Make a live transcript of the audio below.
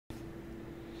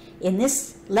In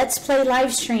this Let's Play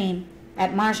live stream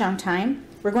at Mahjong time,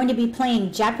 we're going to be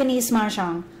playing Japanese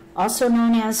Mahjong, also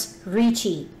known as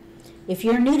Riichi. If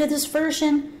you're new to this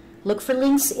version, look for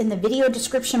links in the video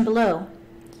description below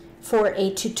for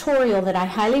a tutorial that I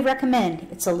highly recommend.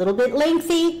 It's a little bit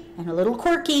lengthy and a little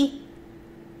quirky,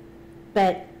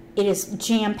 but it is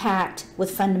jam-packed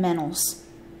with fundamentals.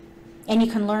 And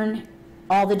you can learn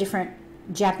all the different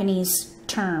Japanese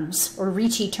terms or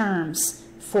Riichi terms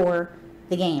for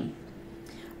the game.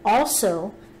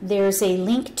 Also, there's a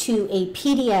link to a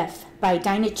PDF by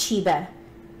Dinah Chiba,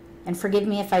 and forgive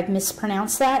me if I've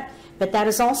mispronounced that, but that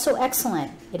is also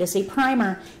excellent. It is a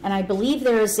primer, and I believe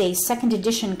there is a second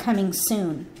edition coming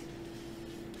soon.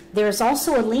 There is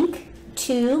also a link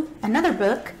to another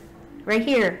book right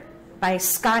here by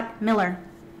Scott Miller,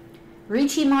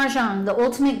 Riichi Mahjong, the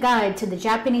ultimate guide to the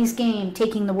Japanese game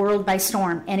taking the world by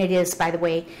storm. And it is, by the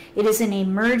way, it is an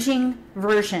emerging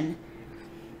version.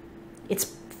 It's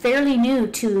fairly new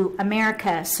to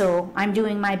America, so I'm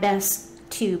doing my best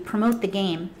to promote the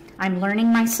game. I'm learning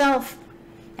myself,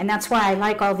 and that's why I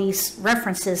like all these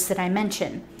references that I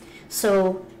mention.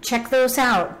 So check those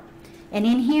out. And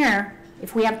in here,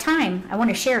 if we have time, I want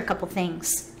to share a couple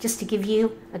things just to give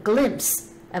you a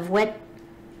glimpse of what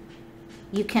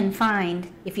you can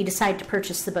find if you decide to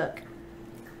purchase the book.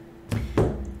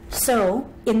 So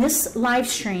in this live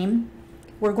stream,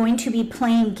 we're going to be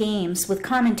playing games with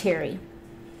commentary.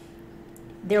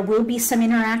 There will be some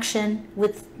interaction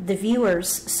with the viewers,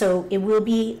 so it will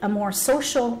be a more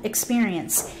social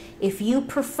experience. If you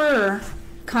prefer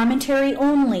commentary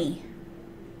only,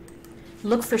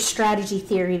 look for strategy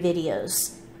theory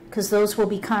videos, because those will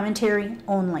be commentary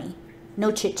only,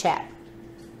 no chit-chat.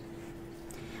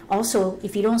 Also,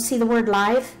 if you don't see the word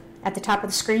live at the top of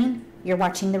the screen, you're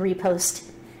watching the repost.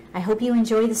 I hope you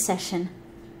enjoy the session.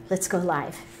 Let's go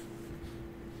live.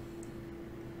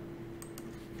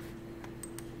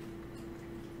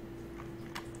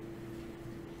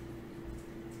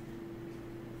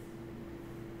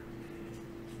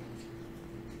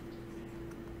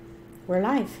 We're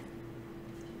live.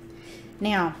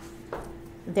 Now,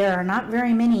 there are not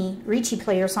very many Riichi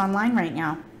players online right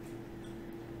now.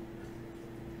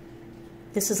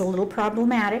 This is a little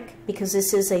problematic because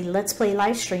this is a Let's Play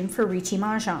live stream for Riichi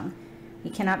Mahjong.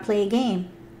 You cannot play a game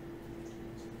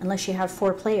unless you have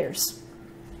 4 players.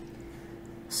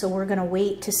 So we're going to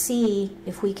wait to see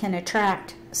if we can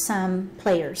attract some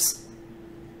players.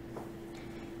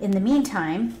 In the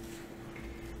meantime,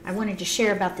 I wanted to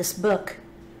share about this book,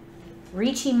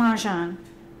 Riichi Mahjong,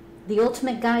 the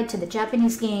ultimate guide to the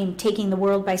Japanese game taking the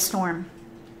world by storm,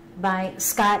 by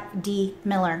Scott D.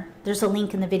 Miller. There's a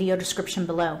link in the video description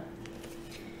below.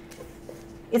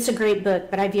 It's a great book,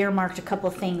 but I've earmarked a couple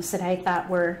of things that I thought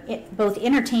were both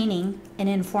entertaining and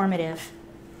informative.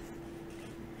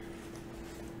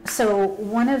 So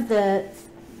one of the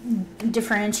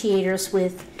differentiators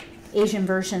with Asian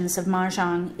versions of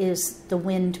Mahjong is the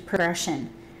wind progression.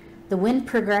 The wind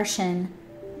progression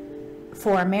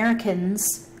for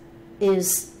Americans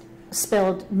is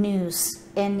spelled news,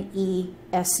 N-E-W-S,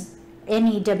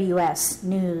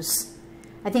 news.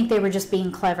 I think they were just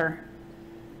being clever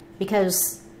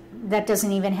because that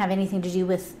doesn't even have anything to do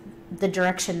with the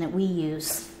direction that we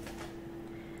use.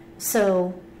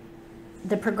 So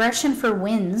the progression for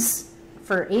winds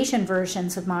for Asian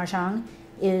versions of Mahjong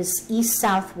is east,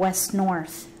 south, west,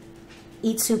 north.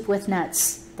 Eat soup with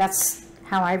nuts. That's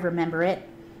how I remember it,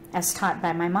 as taught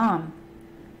by my mom.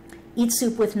 Eat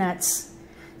soup with nuts.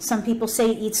 Some people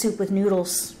say eat soup with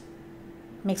noodles.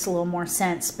 Makes a little more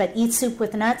sense, but eat soup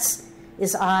with nuts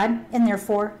is odd and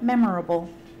therefore memorable.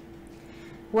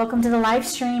 Welcome to the live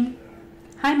stream.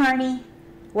 Hi Marnie,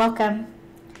 welcome.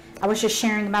 I was just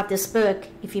sharing about this book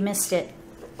if you missed it.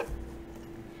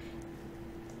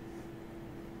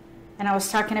 And I was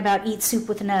talking about eat soup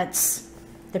with nuts,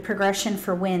 the progression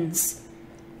for winds.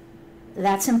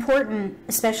 That's important,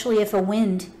 especially if a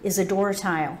wind is a Dora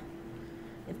tile.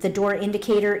 If the door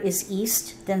indicator is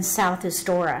east, then south is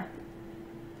Dora.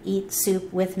 Eat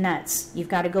soup with nuts. You've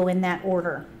got to go in that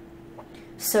order.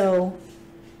 So,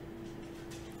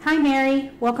 hi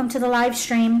Mary, welcome to the live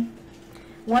stream.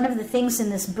 One of the things in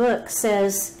this book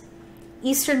says,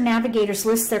 Eastern navigators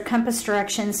list their compass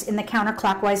directions in the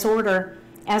counterclockwise order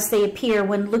as they appear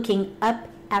when looking up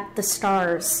at the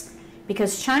stars,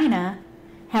 because China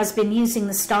has been using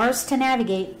the stars to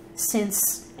navigate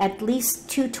since at least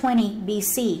 220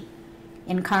 BC.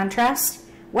 In contrast,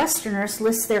 Westerners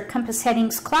list their compass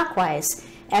headings clockwise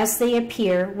as they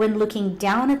appear when looking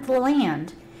down at the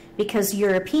land, because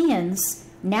Europeans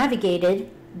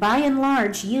navigated by and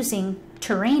large using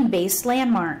terrain-based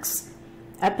landmarks.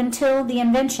 Up until the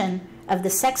invention of the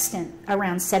sextant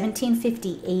around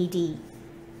 1750 AD.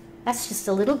 That's just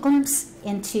a little glimpse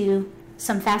into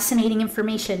some fascinating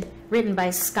information written by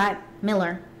Scott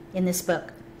Miller in this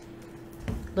book.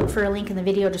 Look for a link in the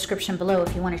video description below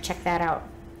if you want to check that out.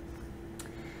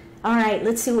 All right,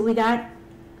 let's see what we got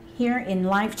here in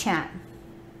live chat.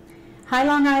 Hi,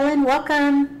 Long Island,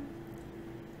 welcome.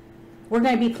 We're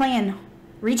going to be playing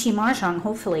Riichi Mahjong,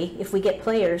 hopefully, if we get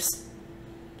players.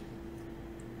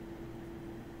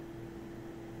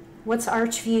 What's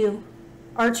Archview?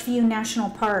 Archview National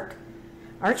Park.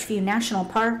 Archview National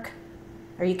Park?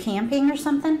 Are you camping or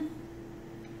something?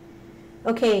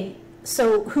 Okay,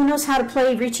 so who knows how to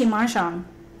play Riichi Mahjong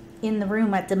in the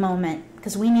room at the moment?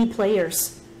 Because we need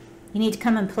players. You need to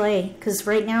come and play, because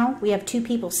right now we have 2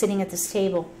 people sitting at this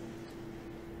table.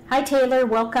 Hi Taylor,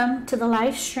 welcome to the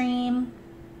live stream.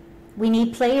 We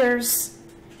need players.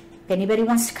 If anybody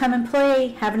wants to come and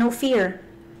play, have no fear.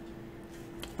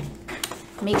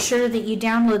 Make sure that you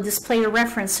download this player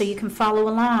reference so you can follow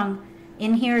along.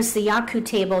 In here is the Yaku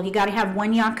table. You got to have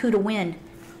 1 Yaku to win.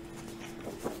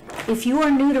 If you are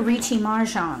new to Riichi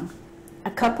Mahjong,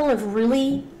 a couple of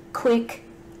really quick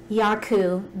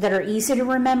Yaku that are easy to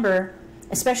remember,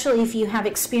 especially if you have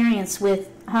experience with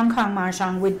Hong Kong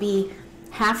Mahjong, would be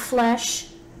half flesh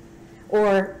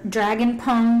or dragon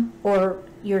pung or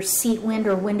your seat wind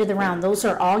or wind of the round. Those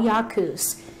are all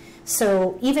Yakus.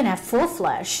 So even at full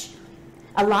flesh,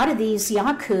 a lot of these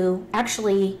Yaku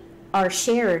actually are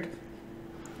shared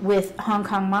with Hong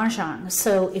Kong Mahjong.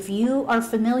 So if you are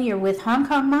familiar with Hong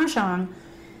Kong Mahjong,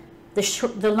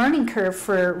 the learning curve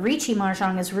for Riichi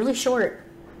Mahjong is really short.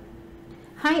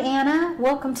 Hi Anna,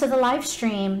 welcome to the live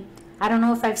stream. I don't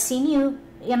know if I've seen you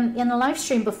in the live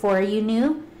stream before. Are you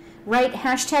new? Write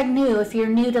hashtag new if you're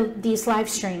new to these live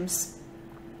streams.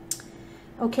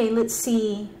 Okay, let's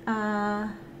see.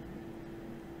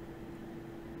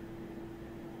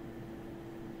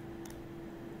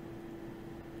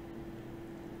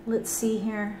 Let's see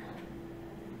here.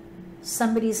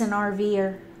 Somebody's an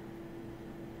RVer.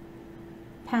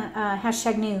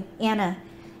 Hashtag new. Anna.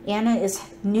 Anna is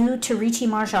new to Riichi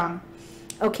Mahjong.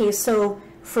 Okay, so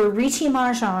for Riichi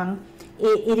Mahjong,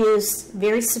 it is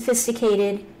very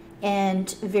sophisticated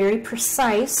and very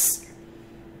precise,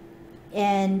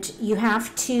 and you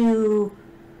have to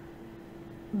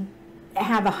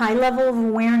have a high level of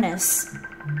awareness.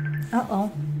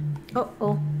 Uh-oh.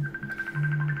 Uh-oh.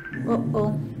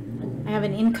 Uh-oh. I have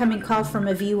an incoming call from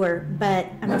a viewer, but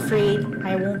I'm afraid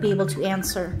I won't be able to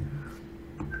answer.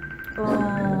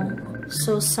 Oh,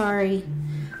 so sorry.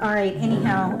 All right,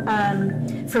 anyhow,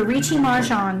 for Riichi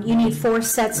Mahjong, you need 4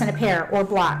 sets and a pair, or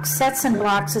blocks. Sets and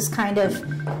blocks is kind of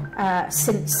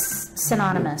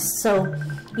synonymous. So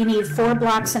you need 4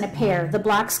 blocks and a pair. The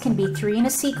blocks can be 3 in a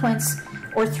sequence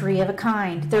or 3 of a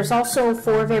kind. There's also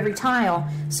 4 of every tile,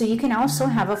 so you can also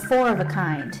have a 4 of a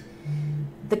kind.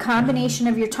 The combination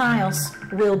of your tiles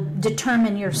will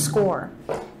determine your score.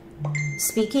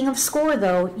 Speaking of score,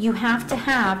 though, you have to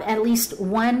have at least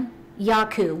 1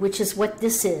 Yaku, which is what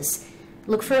this is.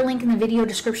 Look for a link in the video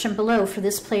description below for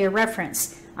this player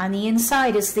reference. On the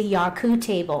inside is the Yaku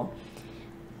table.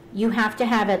 You have to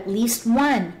have at least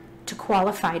 1 to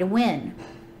qualify to win.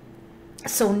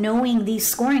 So knowing these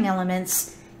scoring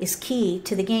elements is key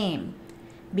to the game,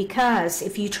 because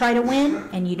if you try to win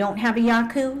and you don't have a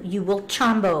Yaku, you will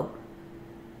chombo.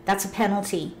 That's a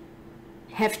penalty.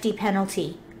 Hefty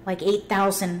penalty, like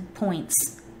 8,000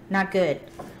 points. Not good.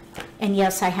 And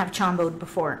yes, I have chomboed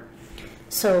before.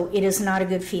 So it is not a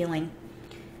good feeling.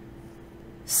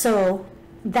 So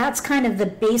that's kind of the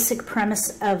basic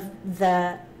premise of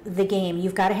the game.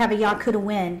 You've got to have a Yaku to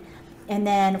win. And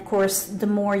then, of course, the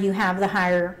more you have, the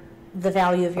higher the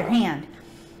value of your hand.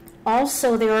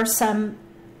 Also, there are some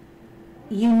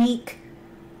unique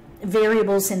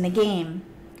variables in the game.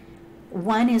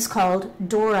 One is called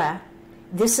Dora.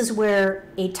 This is where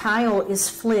a tile is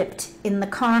flipped in the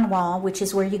con wall, which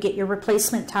is where you get your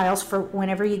replacement tiles for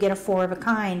whenever you get a 4 of a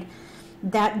kind.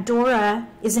 That Dora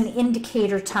is an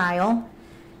indicator tile,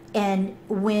 and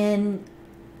when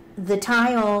the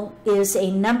tile is a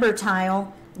number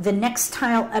tile, the next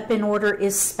tile up in order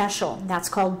is special. That's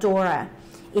called Dora.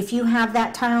 If you have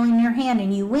that tile in your hand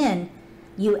and you win,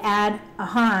 you add a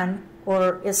Han,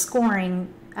 or a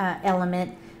scoring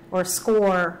element, or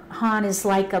score. Han is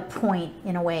like a point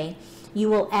in a way. You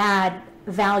will add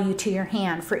value to your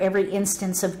hand for every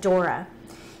instance of Dora.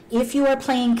 If you are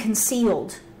playing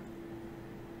concealed,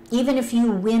 even if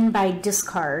you win by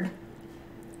discard,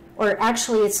 or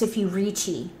actually it's if you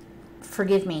Riichi,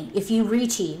 forgive me, if you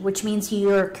Riichi, which means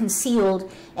you're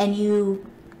concealed and you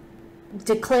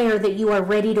declare that you are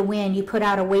ready to win, you put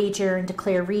out a wager and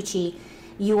declare Riichi,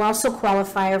 You also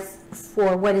qualify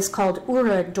for what is called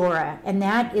Ura Dora, and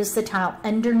that is the tile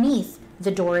underneath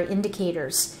the Dora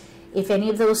indicators. If any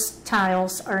of those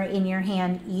tiles are in your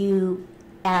hand, you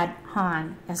add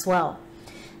Han as well.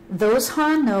 Those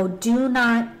Han, though, do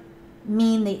not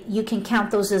mean that you can count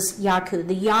those as Yaku.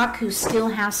 The Yaku still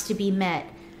has to be met.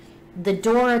 The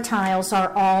Dora tiles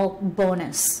are all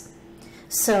bonus.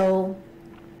 So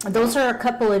those are a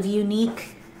couple of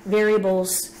unique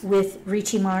variables with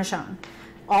Riichi Mahjong.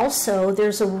 Also,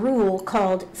 there's a rule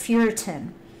called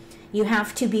Furitan. You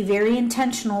have to be very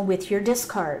intentional with your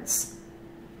discards.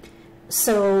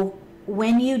 So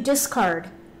when you discard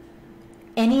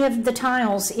any of the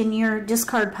tiles in your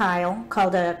discard pile,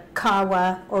 called a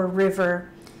kawa or river,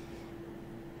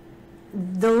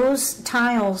 those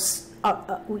tiles,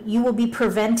 you will be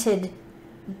prevented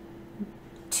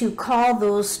to call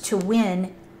those to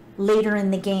win later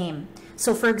in the game.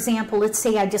 So for example, let's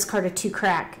say I discard a 2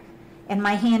 crack and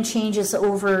my hand changes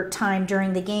over time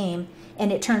during the game,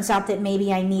 and it turns out that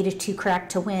maybe I need a 2 crack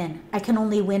to win. I can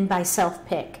only win by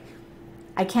self-pick.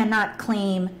 I cannot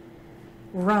claim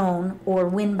roan or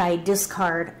win by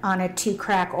discard on a 2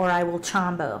 crack, or I will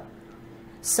chombo.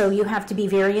 So you have to be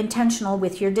very intentional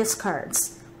with your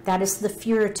discards. That is the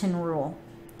Furitan rule.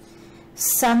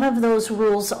 Some of those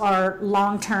rules are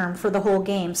long-term for the whole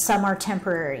game. Some are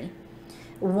temporary.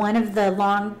 One of the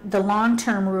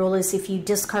long-term rule is if you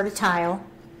discard a tile,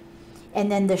 and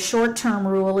then the short-term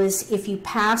rule is if you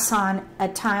pass on a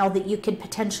tile that you could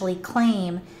potentially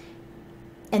claim,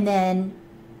 and then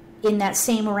in that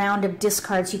same round of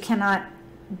discards, you cannot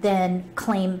then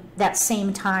claim that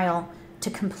same tile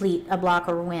to complete a block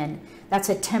or win. That's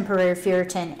a temporary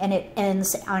Furitan, and it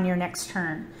ends on your next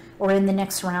turn or in the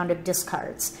next round of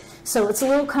discards. So it's a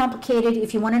little complicated.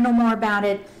 If you want to know more about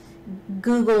it,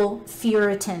 Google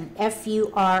Furitan, F-U-R-I-T-E-N,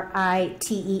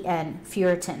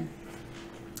 Furitan.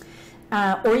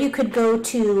 Or you could go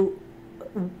to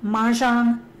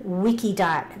Mahjong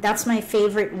Wikidot. That's my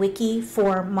favorite wiki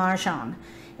for Mahjong.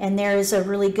 And there is a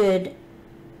really good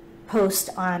post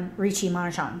on Riichi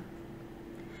Mahjong.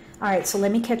 All right, so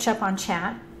let me catch up on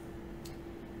chat.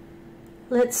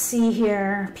 Let's see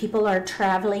here. People are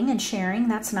traveling and sharing.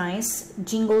 That's nice.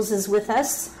 Jingles is with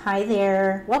us. Hi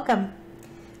there. Welcome.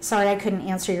 Sorry I couldn't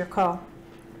answer your call.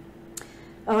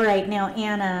 All right, now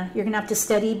Anna, you're going to have to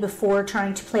study before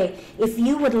trying to play. If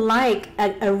you would like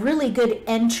a really good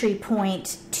entry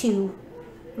point to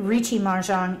Riichi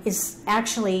Mahjong is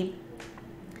actually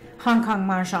Hong Kong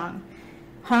Mahjong.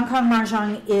 Hong Kong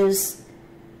Mahjong is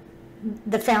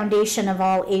the foundation of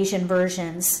all Asian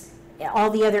versions. All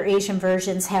the other Asian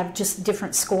versions have just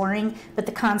different scoring, but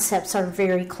the concepts are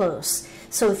very close.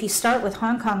 So if you start with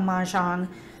Hong Kong Mahjong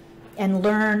and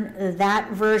learn that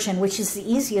version, which is the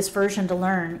easiest version to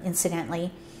learn,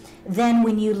 incidentally, then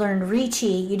when you learn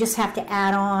Riichi, you just have to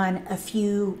add on a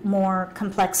few more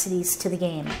complexities to the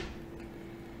game.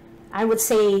 I would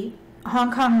say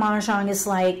Hong Kong Mahjong is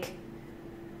like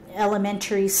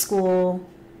elementary school,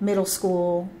 middle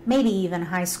school, maybe even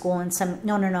high school, and some,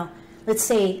 no. Let's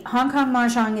say Hong Kong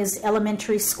Mahjong is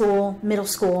elementary school, middle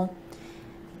school.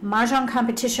 Mahjong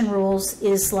competition rules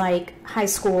is like high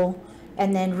school,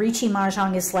 and then Riichi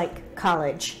Mahjong is like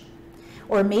college.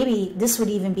 Or maybe this would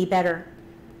even be better.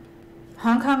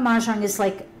 Hong Kong Mahjong is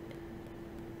like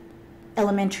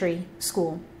elementary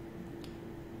school.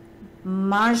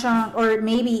 Mahjong, or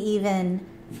maybe even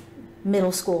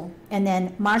middle school. And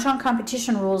then Mahjong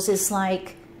competition rules is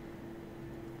like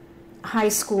high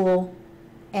school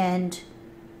and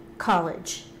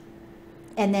college.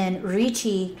 And then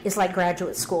Riichi is like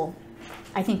graduate school.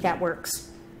 I think that works.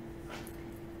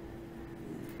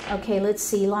 Okay, let's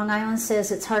see. Long Island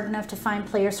says it's hard enough to find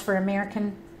players for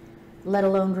American, let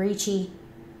alone Riichi.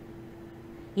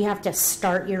 You have to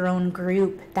start your own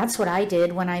group. That's what I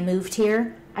did when I moved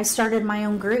here. I started my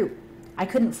own group. I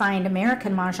couldn't find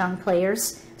American Mahjong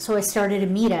players, so I started a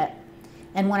meetup.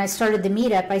 And when I started the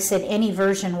meetup, I said any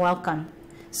version welcome.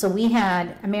 So we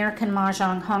had American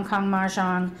Mahjong, Hong Kong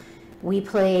Mahjong, we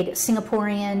played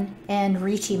Singaporean and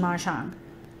Riichi Mahjong.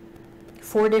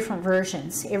 4 different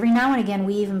versions. Every now and again,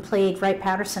 we even played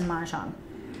Wright-Patterson Mahjong.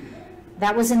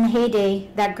 That was in the heyday.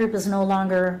 That group is no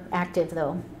longer active,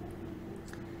 though.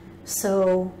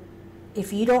 So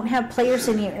if you don't have players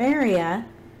in your area,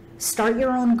 start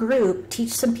your own group,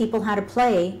 teach some people how to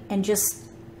play, and just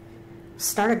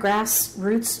start a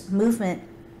grassroots movement.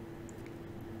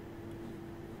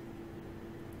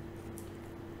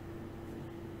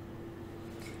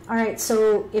 All right,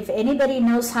 so if anybody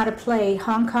knows how to play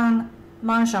Hong Kong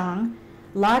Mahjong,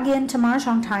 log in to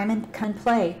Mahjong Time and come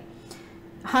play.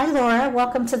 Hi Laura,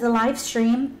 welcome to the live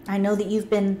stream. I know that you've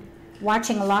been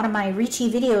watching a lot of my Riichi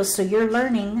videos, so you're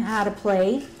learning how to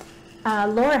play.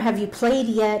 Laura, have you played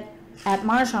yet at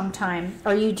Mahjong time?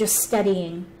 Or are you just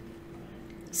studying?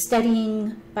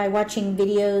 Studying by watching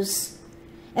videos?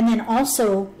 And then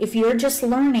also, if you're just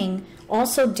learning,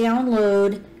 also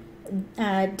download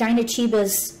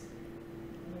Dynachiba's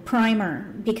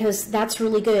primer, because that's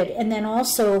really good. And then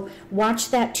also watch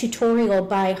that tutorial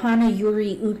by Hana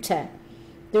Yuri Uta.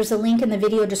 There's a link in the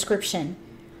video description.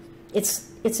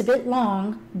 It's a bit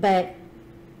long, but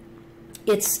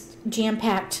it's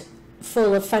jam-packed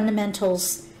full of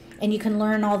fundamentals, and you can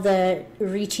learn all the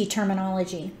Riichi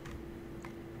terminology.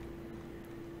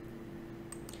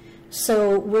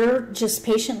 So we're just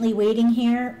patiently waiting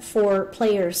here for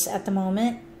players at the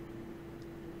moment.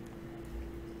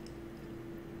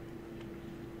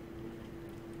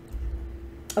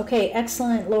 Okay,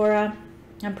 excellent, Laura.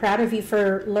 I'm proud of you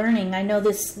for learning. I know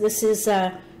this is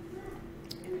a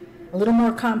little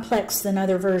more complex than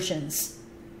other versions.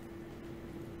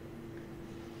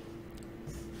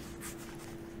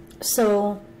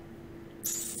 So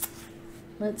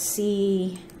let's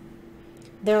see.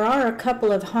 There are a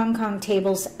couple of Hong Kong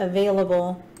tables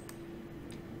available.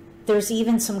 There's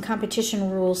even some competition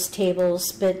rules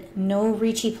tables, but no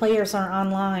Riichi players are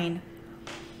online.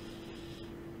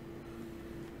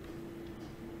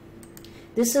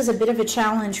 This is a bit of a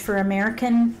challenge for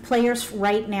American players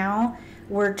right now.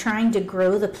 We're trying to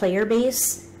grow the player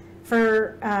base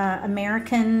for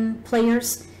American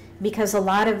players, because a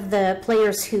lot of the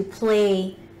players who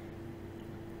play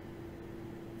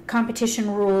competition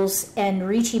rules and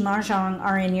Riichi Mahjong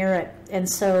are in Europe, and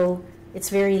so it's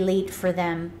very late for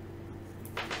them,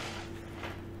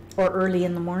 or early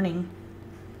in the morning.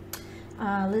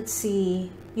 Let's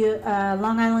see.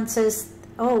 Long Island says,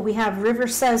 oh, we have River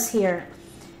Says here.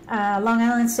 Long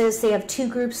Island says they have 2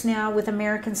 groups now with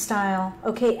American style.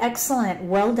 Okay, excellent.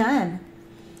 Well done.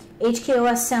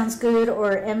 HKOS sounds good,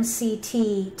 or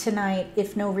MCT tonight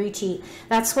if no Riichi.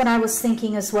 That's what I was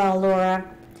thinking as well, Laura.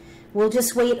 We'll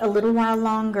just wait a little while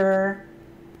longer.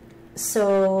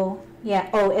 So, yeah.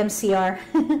 Oh, MCR.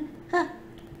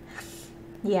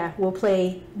 Yeah, we'll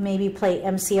maybe play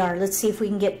MCR. Let's see if we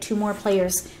can get 2 more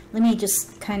players. Let me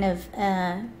just kind of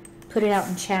put it out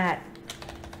in chat.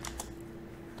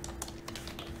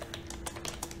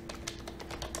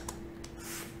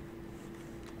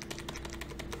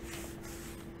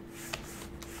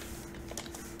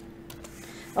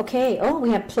 Okay, oh,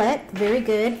 we have Plet. Very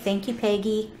good. Thank you,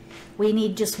 Peggy. We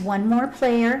need just 1 more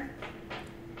player.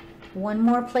 1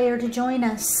 more player to join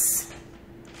us.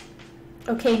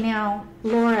 Okay, now,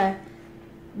 Laura,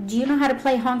 do you know how to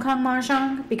play Hong Kong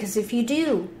Mahjong? Because if you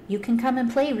do, you can come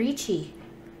and play Riichi.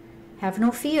 Have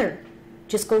no fear.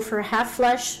 Just go for a half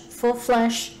flush, full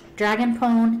flush, dragon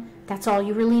pone. That's all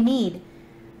you really need.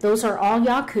 Those are all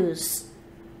yakus.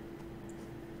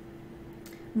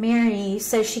 Mary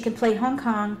says she can play Hong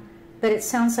Kong, but it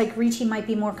sounds like Riichi might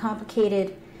be more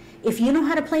complicated. If you know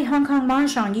how to play Hong Kong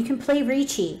Mahjong, you can play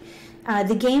Riichi.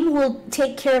 The game will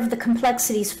take care of the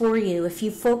complexities for you. If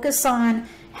you focus on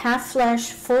half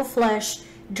flush, full flush,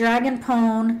 dragon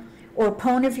pone, or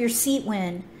pone of your seat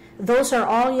win, those are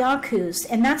all yakus.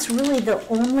 And that's really the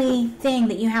only thing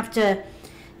that you have to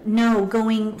know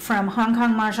going from Hong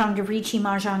Kong Mahjong to Riichi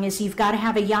Mahjong, is you've got to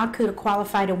have a yaku to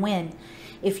qualify to win.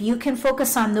 If you can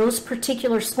focus on those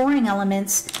particular scoring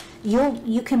elements,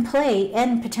 you can play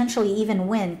and potentially even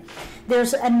win.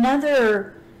 There's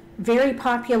another very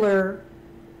popular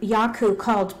yaku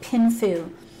called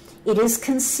pinfu. It is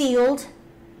concealed,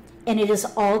 and it is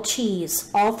all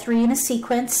cheese, all 3 in a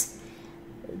sequence.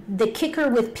 The kicker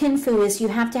with pinfu is you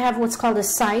have to have what's called a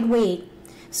side wait.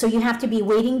 So you have to be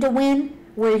waiting to win,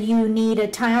 where you need a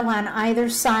tile on either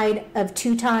side of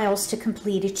 2 tiles to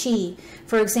complete a chi.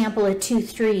 For example, a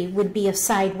 2-3 would be a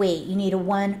side wait. You need a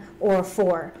 1 or a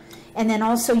 4. And then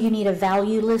also you need a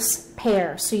valueless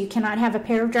pair. So you cannot have a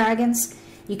pair of dragons,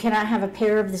 you cannot have a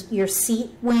pair of your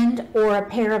seat wind, or a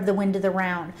pair of the wind of the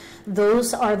round.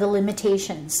 Those are the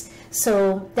limitations.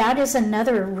 So that is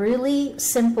another really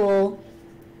simple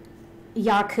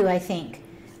yaku, I think.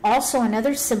 Also,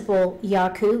 another simple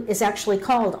yaku is actually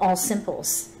called all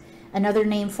simples. Another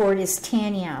name for it is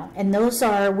Tanyao, and those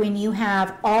are when you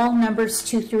have all numbers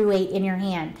 2 through 8 in your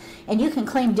hand, and you can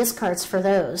claim discards for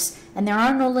those, and there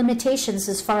are no limitations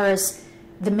as far as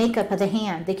the makeup of the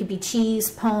hand. They could be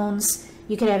cheese, pones,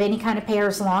 you could have any kind of pair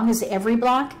as long as every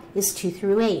block is 2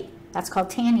 through 8. That's called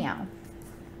Tanyao.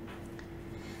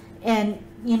 And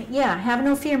yeah, have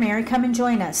no fear, Mary, come and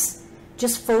join us.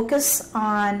 Just focus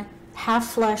on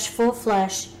half flush, full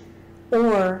flush,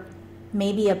 or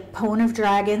maybe a pone of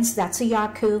dragons, that's a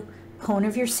yaku, Pawn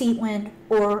of your seat wind,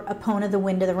 or a pawn of the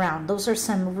wind of the round. Those are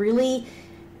some really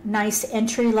nice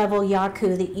entry-level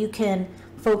Yaku that you can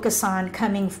focus on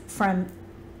coming from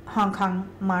Hong Kong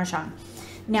Mahjong.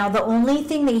 Now, the only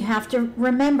thing that you have to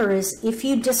remember is if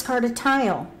you discard a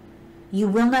tile, you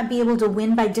will not be able to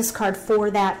win by discard for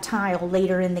that tile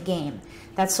later in the game.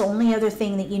 That's the only other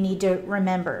thing that you need to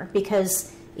remember,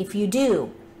 because if you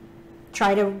do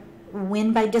try to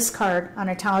win by discard on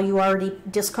a tile you already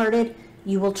discarded,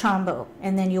 you will chombo,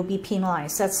 and then you'll be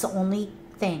penalized. That's the only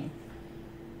thing.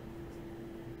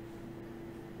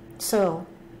 So,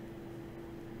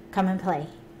 come and play.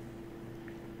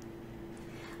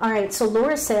 All right, so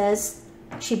Laura says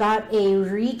she bought a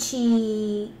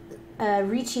Riichi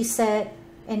set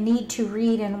and need to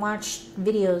read and watch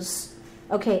videos.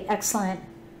 Okay, excellent.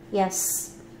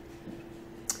 Yes.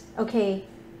 Okay,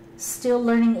 still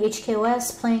learning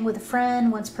HKOS, playing with a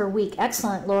friend once per week.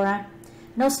 Excellent, Laura.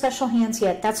 No special hands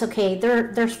yet. That's okay.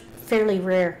 They're fairly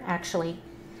rare, actually.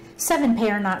 7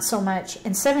 pair, not so much.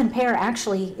 And 7 pair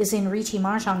actually is in Riichi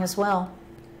Mahjong as well.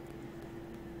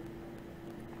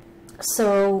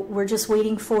 So we're just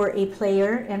waiting for a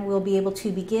player and we'll be able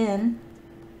to begin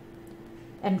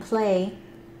and play.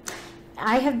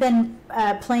 I have been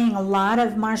playing a lot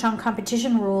of Mahjong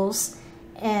competition rules,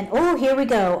 and oh, here we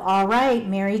go. All right,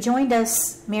 Mary joined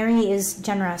us. Mary is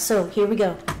Genra, so here we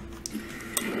go.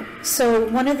 So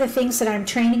one of the things that I'm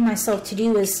training myself to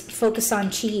do is focus on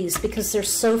cheese, because they're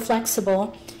so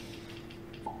flexible,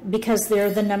 because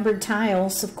they're the numbered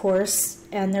tiles, of course,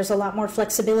 and there's a lot more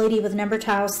flexibility with numbered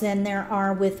tiles than there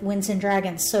are with winds and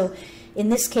dragons. So in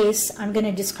this case, I'm going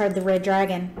to discard the red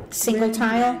dragon. Single red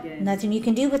tile, dragon. Nothing you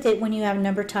can do with it when you have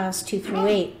numbered tiles 2 through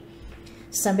 8.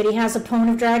 Somebody has a pawn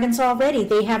of dragons already.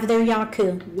 They have their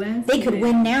Yaku. They could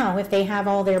win now if they have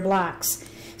all their blocks.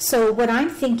 So what I'm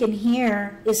thinking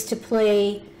here is to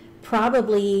play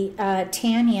probably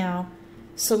Tanyao.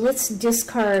 So let's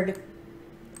discard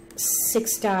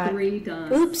 6 dot. 3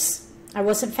 dots. Oops, I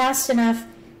wasn't fast enough.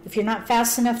 If you're not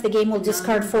fast enough, the game will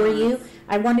discard for you.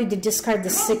 I wanted to discard the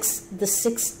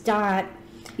 6 dot.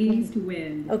 East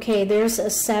wind. Okay, there's a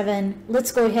 7.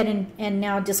 Let's go ahead and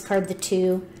now discard the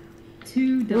 2.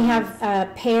 2 dots. We have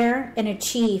a pair and a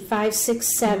chi. 5,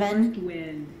 6, 7. North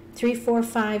wind. 3, 4,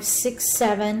 5, 6,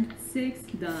 7. 6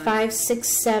 dots. 5,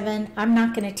 6, 7. I'm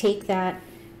not going to take that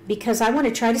because I want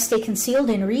to try to stay concealed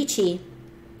in Riichi.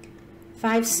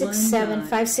 5, 6, 7.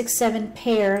 5, 6, 7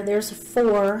 pair. There's a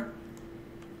 4.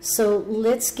 So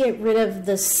let's get rid of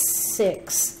the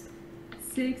 6.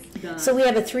 6 dots. So we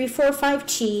have a 3, 4, 5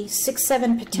 chi, 6,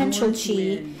 7 potential North chi.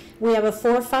 wind. We have a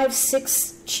 4, 5,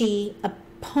 6 chi, a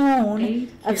pawn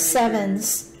 8 of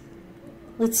 7s.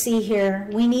 Let's see here.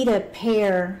 We need a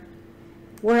pair.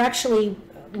 We're actually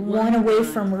 1 away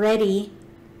from ready.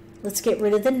 Let's get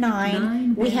rid of the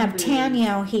 9. We have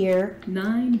Tanyao here.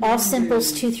 9 all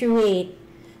simples 2 through 8.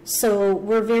 So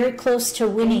we're very close to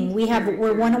winning.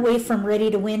 We're 1 away from ready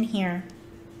to win here.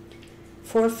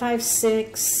 4, 5,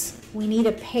 6. We need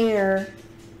a pair.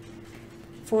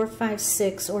 4, 5,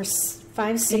 6 or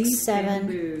 5, 6, 7.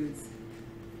 Bamboos.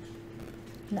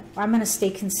 No, I'm going to stay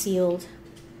concealed.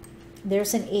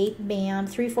 There's an 8 bam.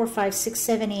 3, 4, 5, 6,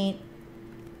 7, 8.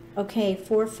 Okay,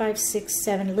 4, 5, 6,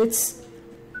 7.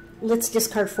 Let's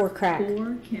discard 4 crack.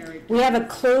 4 characters. We have a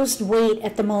closed wait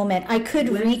at the moment. I could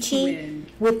Riichi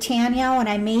with Tanyao, and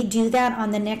I may do that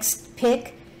on the next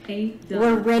pick. 8 dots.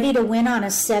 We're ready to win on a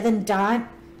 7 dot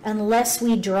unless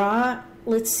we draw.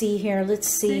 Let's see here. Let's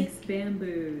see. 6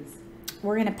 bamboos.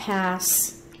 We're going to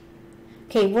pass.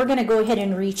 Okay, we're going to go ahead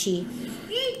and Riichi.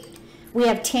 We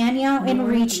have Tanyao and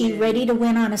Riichi ready to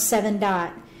win on a 7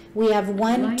 dot. We have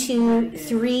 1, 2,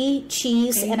 3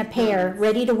 cheese and a pair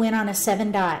ready to win on a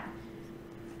 7 dot.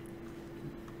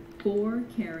 4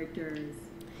 characters.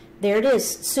 There it is,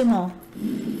 sumo.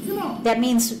 That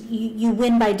means you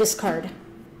win by discard.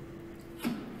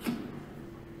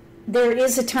 There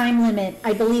is a time limit.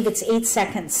 I believe it's 8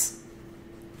 seconds.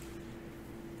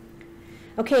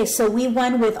 Okay, so we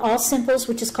won with all simples,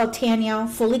 which is called Tanyao,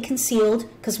 fully concealed,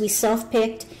 because we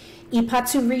self-picked.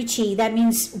 Ipatsu Riichi, that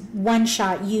means 1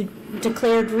 shot. You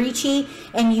declared Riichi,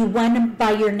 and you won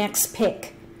by your next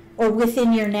pick, or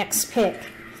within your next pick.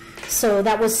 So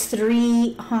that was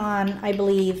 3 Han, I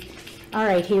believe. All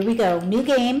right, here we go. New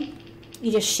game.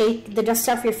 You just shake the dust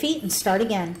off your feet and start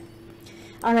again.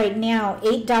 All right, now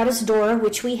 8 dot is door,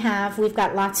 which we have. We've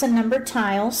got lots of numbered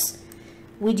tiles.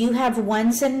 We do have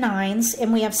 1s and 9s,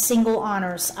 and we have single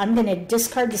honors. I'm going to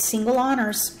discard the single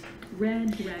honors,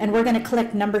 and we're going to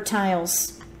collect number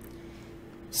tiles.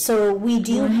 So we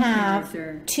do have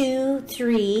 2,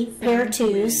 3, pair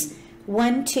 2s,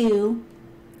 1, 2,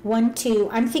 1, 2.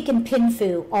 I'm thinking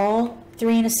pinfu, all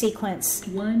 3 in a sequence.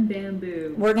 1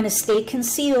 bamboo. We're going to stay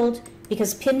concealed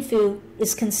because pinfu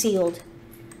is concealed.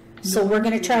 So we're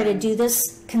going to try to do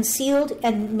this concealed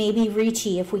and maybe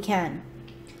Riichi if we can.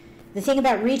 The thing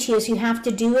about Riichi is you have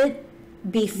to do it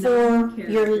before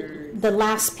the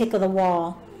last pick of the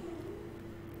wall.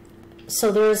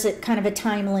 So there's a kind of a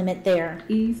time limit there.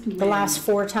 East wind. The last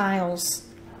 4 tiles.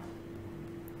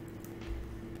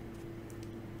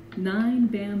 9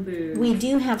 bamboo. We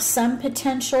do have some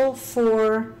potential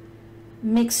for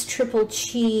mixed triple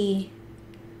chi.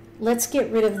 Let's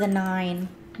get rid of the 9.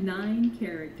 9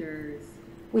 characters.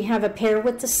 We have a pair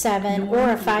with the 7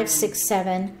 or a 5, 6,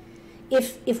 7.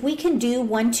 If we can do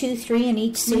 1, 2, 3 in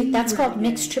each suit, that's called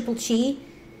mixed triple chi,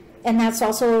 and that's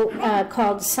also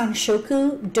called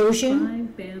sanshoku dojun.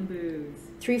 5 bamboos.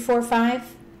 3, 4,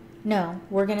 5. No,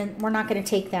 we're not gonna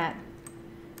take that.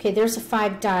 Okay, there's a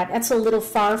 5 dot. That's a little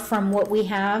far from what we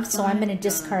have, so I'm gonna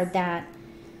discard that.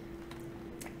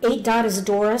 8 dot is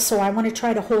Dora, so I want to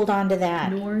try to hold on to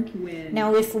that. North wind.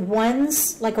 Now, if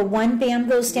one's like a 1 bam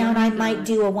goes down, I might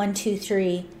do a 1, 2,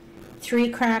 3. 3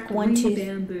 crack, 1, 2,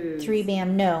 bamboos. 3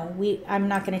 bam. No, I'm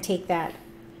not going to take that.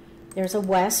 There's a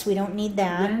west. We don't need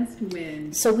that. West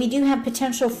wind. So we do have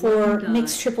potential for 1 dot.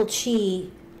 mixed triple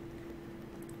chi.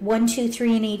 1, 2,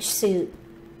 3 in each suit.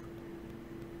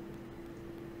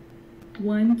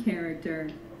 1 character.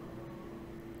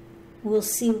 We'll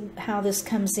see how this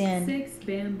comes in. 6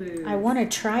 bamboos. I want to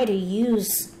try to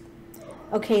use...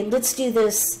 Okay, let's do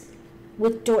this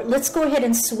with Dora. Let's go ahead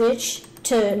and switch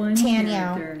to 1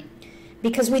 Tanyao. character.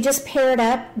 Because we just paired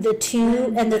up the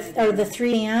 2 and the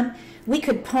 3 am. We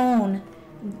could pwn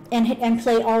and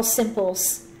play all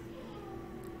simples.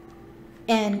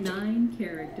 And 9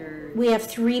 characters. we have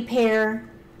 3 pair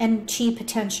and chi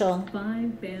potential.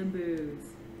 5 bamboos.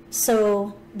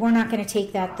 So we're not going to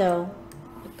take that though.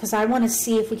 Because I want to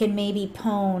see if we can maybe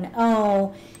pwn.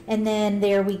 Oh, and then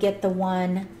there we get the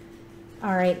 1.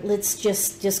 All right, let's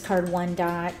just discard 1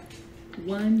 dot.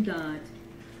 1 dot.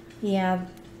 Yeah,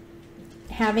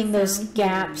 having those South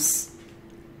gaps,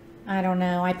 I don't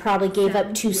know. I probably gave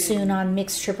up too soon on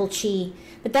mixed triple chi.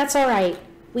 But that's all right.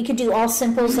 We could do all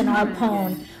simples and all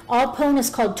pwn. All pwn is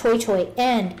called Toy Toy.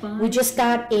 And we just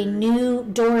got a new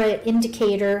Dora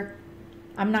indicator.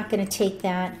 I'm not going to take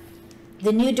that.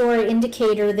 The new Dora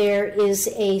indicator there is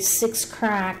a 6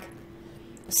 crack.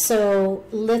 So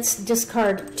let's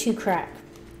discard 2 crack.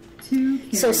 2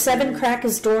 characters. So 7 crack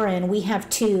is Dora and we have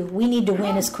 2. We need to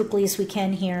win as quickly as we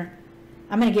can here.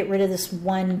 I'm going to get rid of this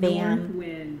 1 North bam.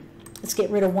 wind. Let's get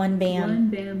rid of 1 bam. 1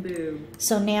 bamboo.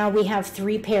 So now we have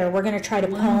 3 pair. We're going to try to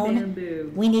 1 pwn.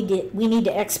 bamboo. We need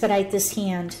to expedite this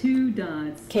hand. 2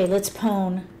 dots. Okay, let's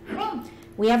pwn.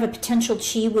 We have a potential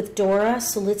chi with Dora,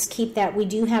 so let's keep that. We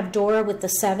do have Dora with the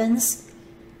 7s.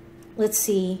 Let's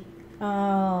see.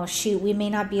 Oh, shoot, we may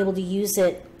not be able to use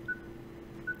it.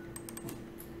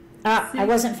 I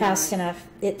wasn't fast enough.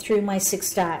 It threw my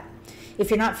 6 dot. If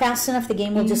you're not fast enough, the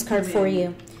game will discard for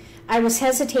you. I was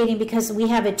hesitating because we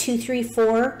have a 2, 3,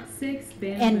 4, 6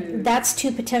 bamboos. and that's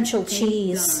 2 potential 8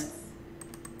 chis. dots.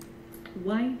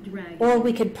 White dragon. Or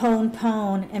we could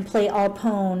pwn and play all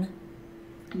pwn.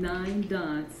 9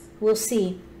 dots. We'll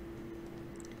see.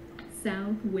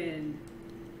 South wind.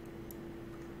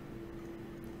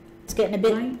 It's getting a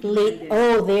bit White late. dragon.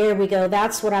 Oh, there we go.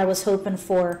 That's what I was hoping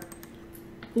for.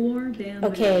 4 bamboos.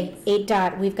 Okay, 8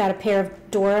 dot. We've got a pair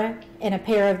of Dora and a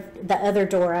pair of the other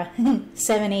Dora.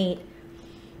 7, 8.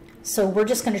 So we're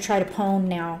just going to try to pwn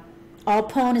now. All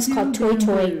pwn is 2 called Toy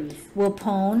Toy. bamboos. We'll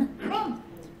pwn.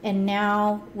 And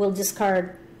now we'll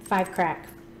discard 5 crack.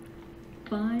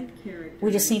 5 characters.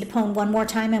 We just need to pwn 1 more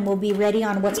time and we'll be ready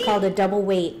on what's called a double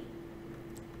weight.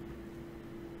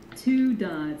 2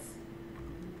 dots.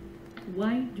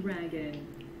 White dragon.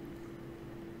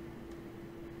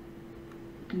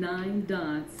 9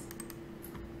 dots.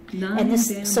 9 And this,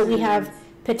 bamboos. so we have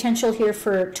potential here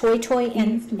for Toy Toy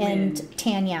and East wind.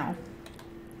 Tanyao.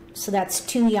 So that's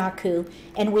 2 Yaku.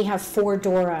 And we have 4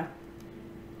 Dora.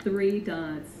 3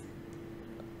 dots.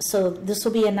 So this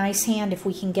will be a nice hand if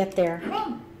we can get there.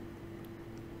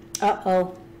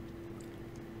 Uh-oh.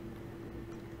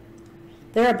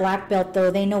 They're a black belt,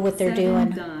 though. They know what they're 7 doing.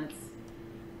 dots.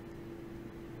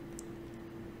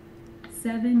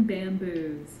 7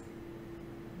 bamboos.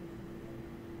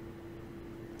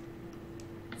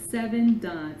 7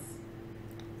 dots.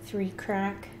 3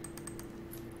 crack.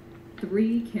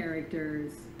 3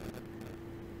 characters.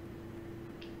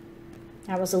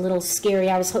 That was a little scary.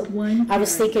 I was One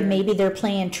thinking character. maybe they're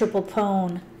playing triple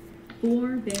pwn. 4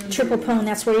 bamboos. Triple pwn,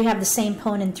 that's where you have the same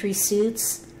pwn in 3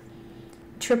 suits.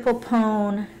 Triple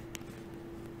pwn.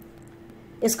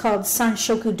 is called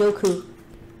Sanshoku Doku.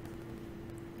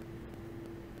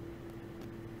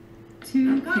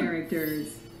 2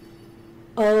 characters.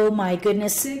 Oh my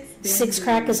goodness. 6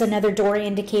 crack is another door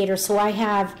indicator. So I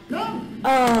have,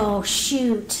 oh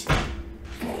shoot.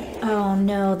 Oh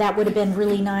no, that would have been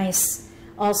really nice.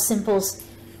 All simples.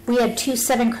 We had 2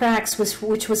 7 cracks,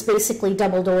 which was basically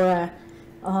double Dora.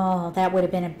 Oh, that would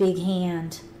have been a big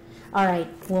hand. All right,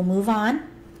 we'll move on.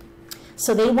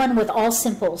 So they won with all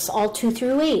simples, all 2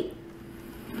 through 8.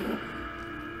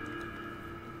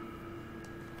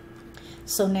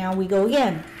 So now we go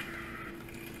again.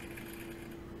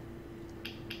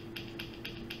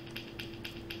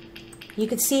 You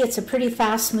can see it's a pretty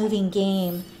fast-moving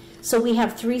game. So we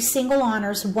have 3 single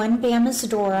honors, 1 Bam is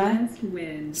Dora. West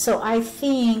wind. So I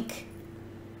think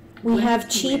we West have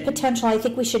chi wind. potential. I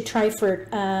think we should try for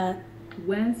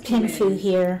West Pinfu wind.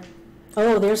 here.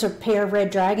 Oh, there's a pair of red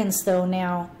dragons though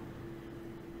now.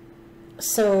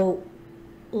 So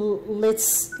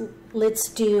let's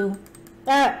do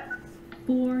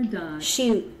 4 dots.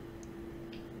 shoot.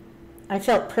 I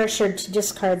felt pressured to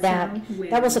discard that. South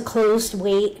wind. That was a closed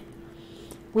weight.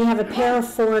 We have a pair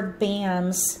of 4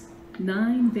 Bams.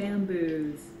 9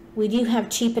 bamboos. We do have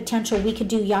chi potential. We could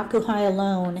do Yakuhai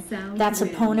alone. South That's a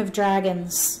wind. pawn of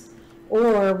dragons.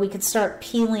 Or we could start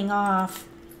peeling off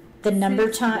the number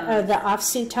 6 the dots.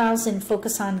 offsuit tiles and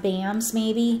focus on Bams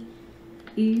maybe.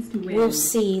 East wind. We'll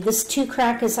see. This 2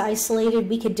 crack is isolated.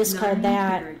 We could discard 9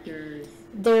 that. characters.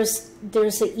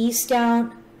 There's a east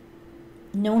out.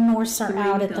 No norths are 3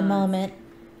 out at the dots. moment.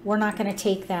 We're not going to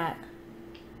take that.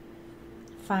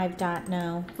 5 dot,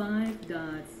 no. 5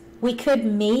 dots. We could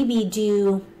maybe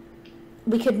do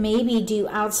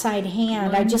outside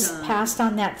hand. I 1 just dot. passed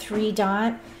on that 3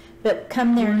 dot, but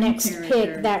come their 1 next character.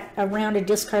 pick, that a round of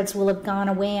discards will have gone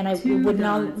away, and I 2 would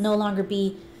dots. no longer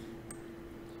be.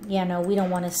 Yeah, no, we don't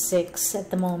want a 6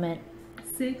 at the moment.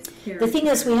 6 characters. The thing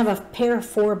is, we have a pair of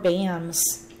 4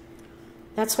 Bams.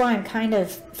 That's why I'm kind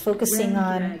of focusing Red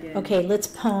on. dragon. Okay, let's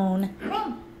pwn,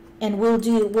 and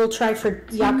we'll try for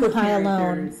 2 Yakuhai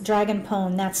alone. characters. Dragon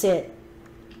pwn. That's it.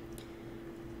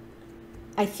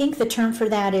 I think the term for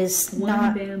that is 1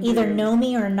 not bamboo. either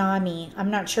Nomi or Nami.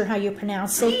 I'm not sure how you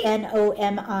pronounce it.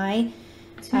 Nomi.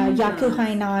 2 Yakuhai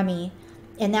dots. Nami.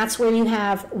 And that's where you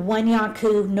have 1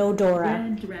 Yaku, no Dora.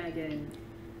 Red dragon.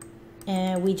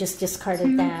 And we just discarded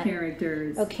 2 that.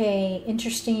 characters. Okay,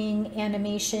 interesting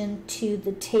animation to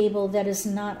the table that is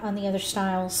not on the other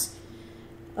styles.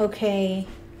 Okay,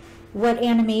 what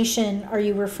animation are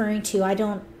you referring to?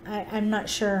 I'm not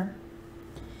sure.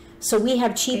 So we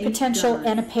have chi 8 potential dots.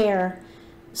 and a pair.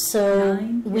 So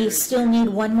 9 we still need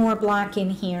 1 more block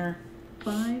in here.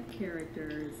 5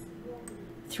 characters.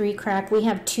 3 crack. We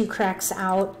have 2 cracks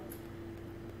out.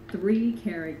 3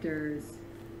 characters.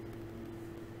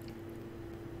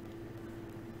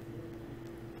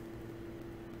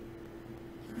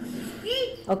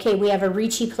 Okay, we have a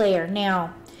Riichi player.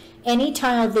 Now, any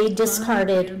tile they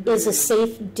discarded is a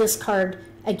safe discard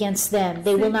against them.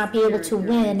 They will 6 not be able to characters.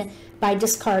 win by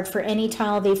discard for any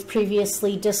tile they've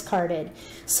previously discarded.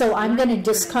 So I'm going to White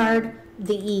discard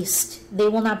the east. They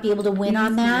will not be able to win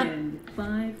on East that. wind.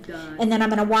 5 dots. And then I'm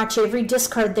going to watch every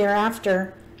discard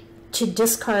thereafter to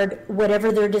discard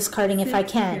whatever they're discarding if I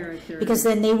 6 can. characters. Because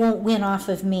then they won't win off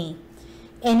of me.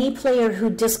 Any player who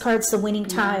discards the winning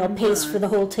tile 9 pays for the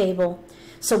dots. whole table.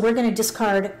 So we're going to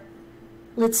discard,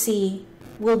 let's see,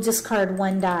 we'll discard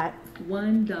 1 dot.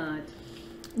 1 dot.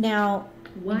 Now,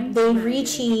 White they dragon.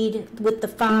 Riichi'd with the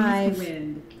East 5.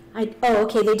 wind. Oh,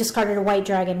 okay, they discarded a white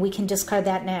dragon. We can discard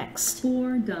that next.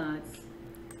 4 dots.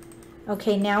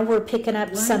 Okay, now we're picking up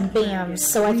White some dragon. Bams.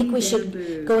 So I think 3 we should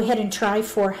bamboo. go ahead and try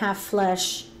for half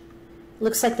flesh.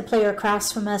 Looks like the player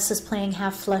across from us is playing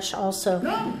half flesh also.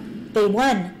 They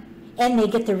won, and they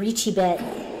get the Riichi bet.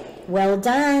 Well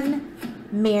done,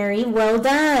 Mary, well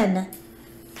done.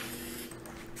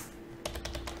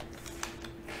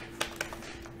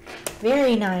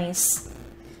 Very nice.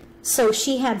 So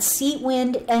she had Seat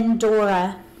Wind and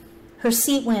Dora. Her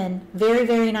Seat Wind, very,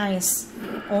 very nice.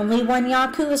 Only 1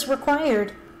 Yaku is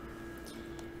required.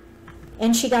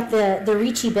 And she got the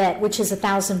Riichi bet, which is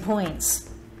 1,000 points.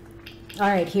 All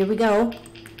right, here we go.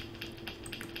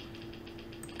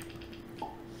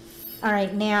 All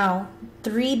right, now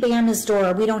 3 Bam is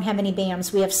Dora. We don't have any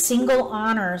Bams. We have single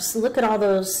honors. Look at all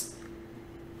those.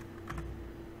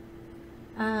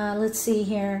 Let's see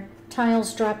here.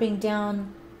 Tiles dropping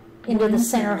down into the 1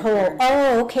 center character. hole.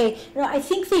 Oh, okay. No, I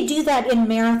think they do that in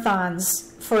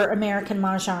marathons for American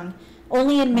Mahjong.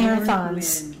 Only in North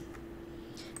marathons. wind.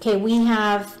 Okay,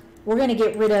 we're going to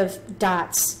get rid of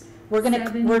dots. We're going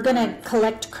 7 to dots.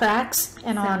 collect cracks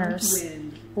and South honors.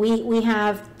 wind. We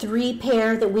have 3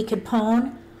 pair that we could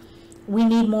pwn. We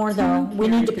need more though. We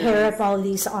need to pair up all of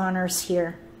these honors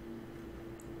here.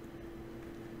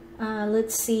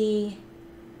 Let's see.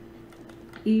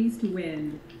 East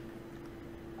wind.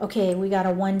 Okay, we got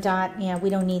a 1 dot. Yeah, we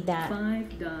don't need that.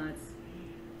 5 dots.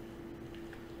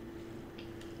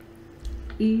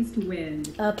 East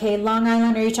wind. Okay, Long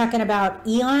Island, are you talking about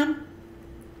Eon?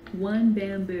 1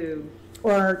 bamboo.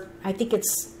 Or I think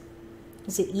is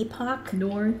it Epoch?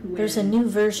 North wind. There's a new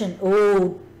version.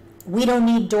 Oh, we don't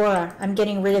need Dora. I'm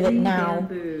getting rid of it 3 now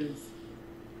bamboos.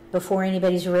 before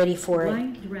anybody's ready for it.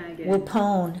 White dragon. We'll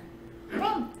pwn.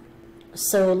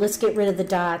 So let's get rid of the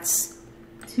dots.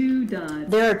 2 dots.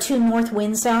 There are 2 north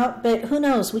winds out, but who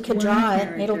knows? We could 1 draw it.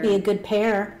 character. It'll be a good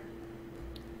pair.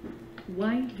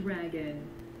 White dragon.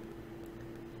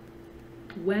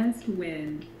 West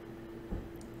wind.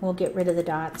 We'll get rid of the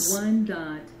dots. 1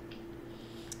 dot.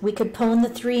 We could pwn the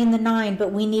 3 and the 9,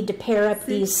 but we need to pair up 6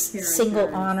 these characters.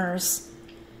 single honors.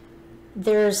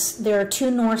 There are 2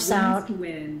 norths West out,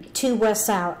 wind. 2 west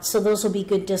out, so those will be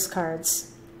good discards.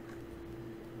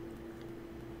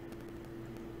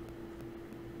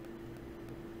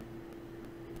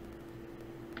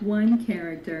 One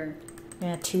character.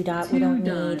 Yeah, 2 dot 2 we don't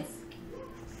dots. need.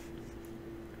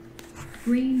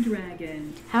 Green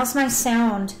dragon. How's my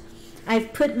sound?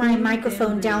 I've put my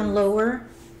microphone down lower.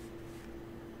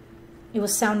 It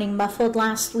was sounding muffled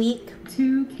last week.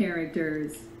 2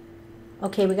 characters.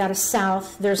 Okay, we got a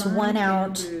south. There's 5 1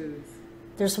 out. bamboos.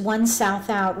 There's 1 south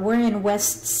out. We're in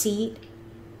west seat,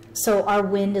 so our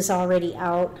wind is already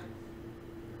out.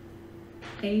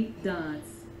 8 dots.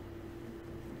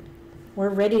 We're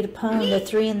ready to pwn the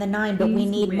 3 and the 9, but we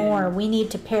East need wind. more. We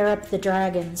need to pair up the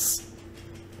dragons.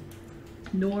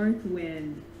 North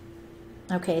wind.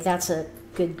 Okay, that's a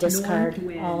good discard. North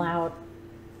wind. All out.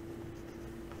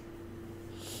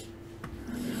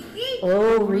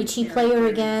 Oh, Riichi player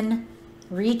again.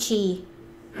 Riichi.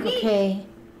 Okay.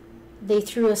 They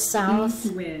threw a south.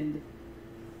 East wind.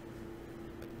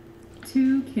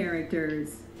 2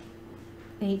 characters.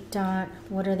 8 dot.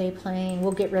 What are they playing?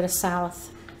 We'll get rid of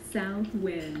south. South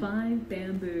wind. 5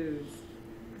 bamboos.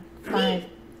 5.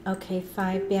 Okay,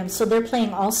 5 bam. So they're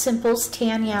playing all simples.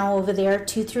 Tan Yao over there.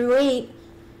 2 through 8.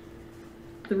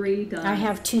 3 dots. I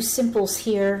have 2 simples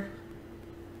here.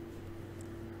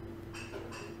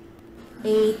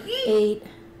 8, 8.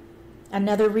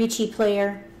 Another Riichi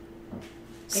player.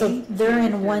 So 8 they're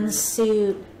in 1 characters.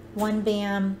 suit, 1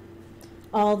 bam.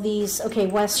 All these. Okay,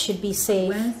 west should be safe.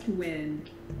 West wind.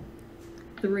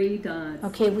 3 dots.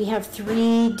 Okay, we have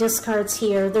 3 discards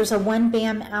here. There's a 1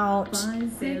 bam out.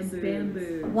 5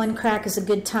 bamboos. 1 crack is a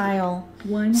good tile.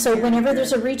 1 So whenever character.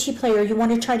 there's a Riichi player, you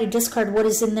want to try to discard what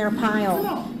is in their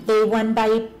pile. They won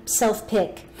by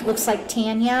self-pick. Looks like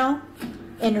Tan Yao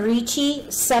and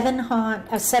Riichi, 7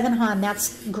 Han.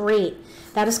 That's great.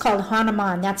 That is called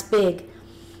Hanuman. That's big.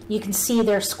 You can see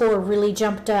their score really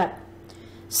jumped up.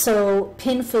 So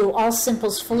Pinfu, all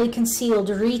simples fully concealed,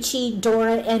 Riichi,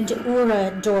 Dora, and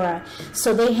Ura Dora.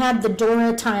 So they had the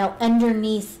Dora tile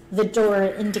underneath the Dora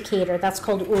indicator. That's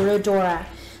called Ura Dora.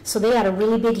 So they had a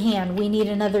really big hand. We need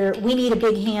a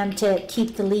big hand to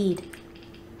keep the lead.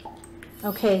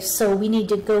 Okay, so we need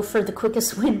to go for the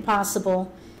quickest win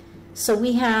possible. So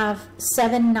we have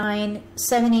 7, 9,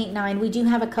 7, 8, 9. We do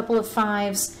have a couple of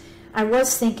 5s. I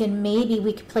was thinking maybe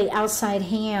we could play outside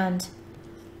hand.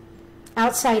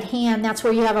 Outside hand, that's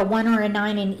where you have a 1 or a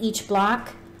 9 in each block.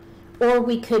 Or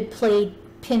we could play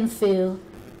Pinfu,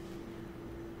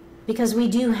 because we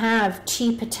do have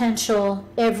chi potential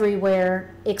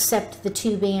everywhere except the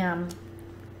 2 bam.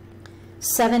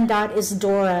 7 dot is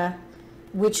Dora,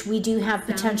 which we do have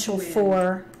potential South wind.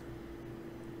 for.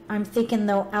 I'm thinking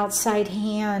though outside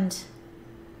hand.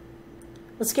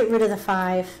 Let's get rid of the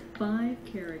 5. 5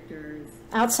 characters.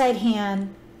 Outside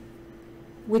hand,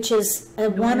 which is a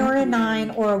 1 or a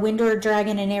 9 or a wind or a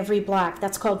dragon in every block.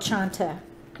 That's called Chanta.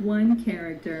 1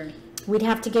 character. We'd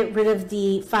have to get rid of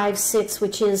the 5, 6,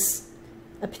 which is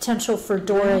a potential for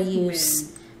Dora West use.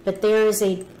 wind. But there is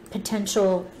a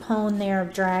potential pwn there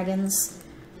of dragons.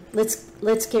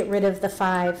 Let's get rid of the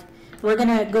 5. We're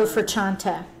gonna go for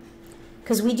Chanta,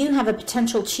 because we do have a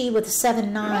potential chi with a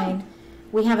 7, 9.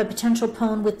 We have a potential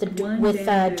pwn with the One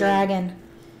bamboo. dragon,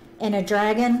 and a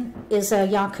dragon is a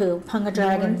Yaku, Punga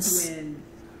dragons. North wind.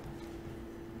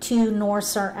 2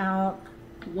 norths are out.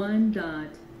 1 dot.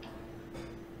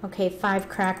 Okay, 5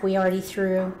 crack we already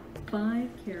threw. 5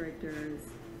 characters.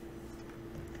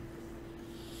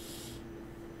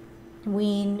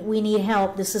 We need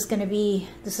help. This is gonna be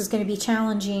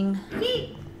challenging.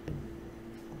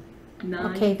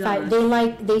 9 Okay, dots.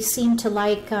 5. They seem to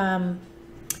like Tan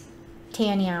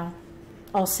Kanyao.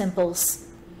 All simples.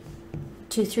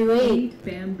 2 through 8. 8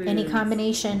 bamboos. Any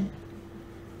combination.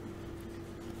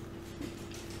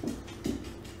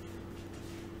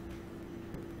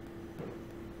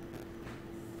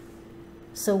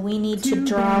 So we need to 2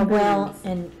 draw bamboos. well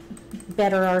and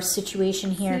better our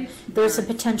situation here. 6 There's a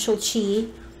dots. potential chi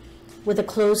with a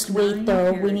closed weight 9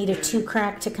 though. We need a characters. 2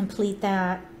 crack to complete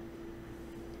that.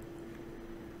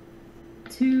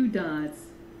 2 dots.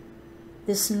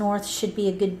 This north should be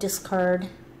a good discard.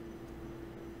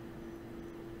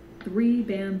 3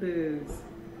 bamboos.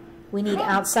 We need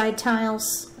outside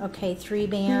tiles. Okay, 3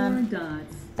 bam. 4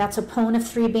 dots. That's a pawn of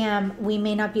 3 bam. We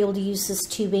may not be able to use this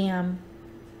 2 bam.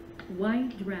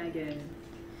 White dragon.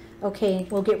 Okay,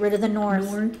 we'll get rid of the north.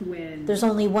 North wind. There's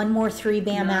only one more 3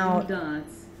 bam 9 out.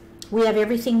 dots. We have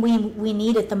everything we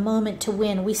need at the moment to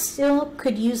win. We still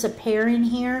could use a pair in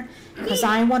here because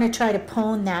I want to try to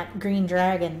pawn that green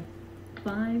dragon.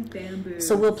 5 bamboos.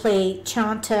 So we'll play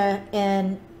Chanta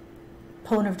and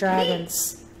Pawn of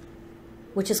Dragons,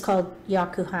 which is called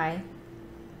Yakuhai.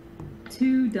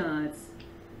 2 dots.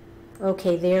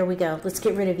 Okay, there we go. Let's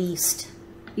get rid of East.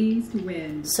 East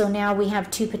wind. So now we have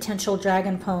 2 potential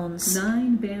dragon pawns.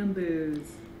 9 bamboos.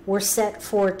 We're set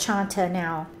for Chanta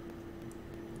now.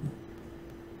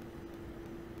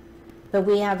 But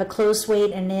we have a closed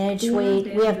weight and an edge 4 weight.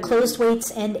 We have bamboos. closed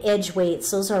weights and edge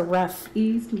weights. Those are rough.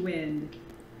 East wind.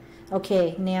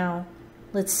 Okay, now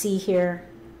let's see here.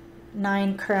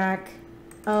 9 crack.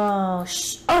 Oh,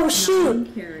 oh shoot!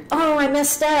 9 character. Oh, I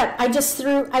messed up. I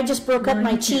just broke up 1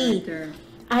 my chi. character.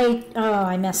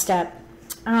 I messed up.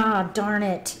 Ah, darn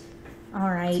it. All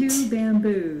right. 2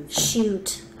 bamboos.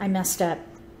 Shoot, I messed up.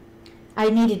 I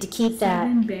needed to keep that.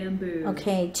 7 bamboos.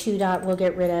 Okay, 2 dot we'll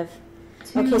get rid of.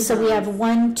 2 Okay, so we have dots.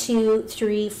 1, 2,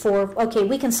 3, 4. Okay,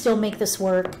 we can still make this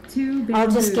work. 2 bamboos. I'll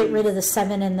just get rid of the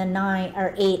 7 and the 9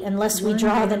 or 8 unless we 1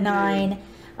 draw the bamboo. 9.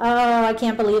 Oh, I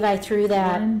can't believe I threw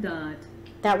that. 1 dot.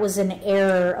 That was an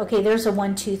error. Okay, there's a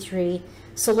 1, 2, 3.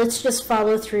 So let's just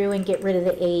follow through and get rid of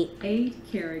the 8.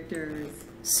 8 characters.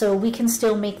 So we can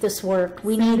still make this work.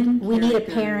 We 7 need a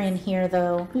characters. pair in here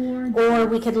though. 4 Or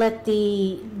we could let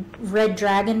the red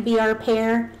dragon be our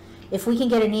pair. If we can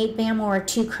get an 8 bam or a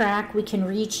 2 crack, we can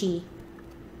Riichi.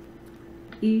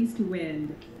 East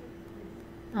wind.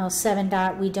 Oh, 7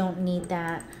 dot, we don't need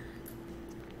that.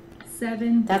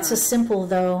 7 That's a dots. simple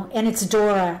though, and it's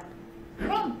Dora.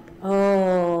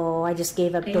 Oh, I just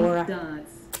gave up 8 Dora.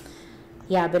 dots.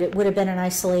 Yeah, but it would have been an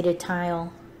isolated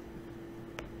tile.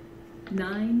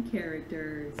 9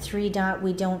 characters. 3 dot,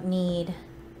 we don't need.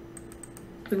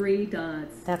 3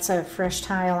 dots. That's a fresh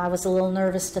tile. I was a little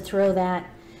nervous to throw that.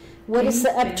 What is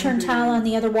 8 the upturned tile on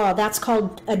the other wall? That's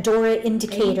called a Dora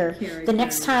indicator. 8 The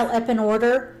next characters. tile up in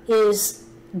order is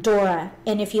Dora.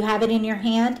 And if you have it in your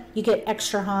hand, you get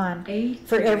extra Han 8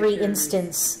 for every characters.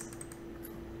 instance.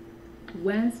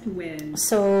 West wind.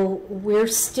 So we're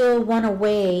still 1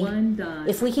 away. 1 dot.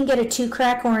 If we can get a 2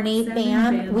 crack or an 8 7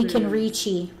 bam, we can bamboos.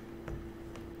 Riichi.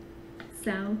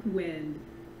 South wind.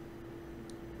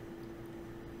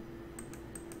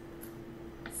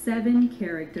 7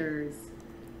 characters.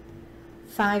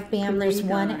 5 bam, 3 there's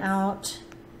 1 dots. out.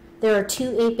 There are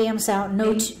 2 8 bams out.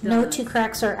 No, 8 no dots. 2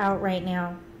 cracks are out right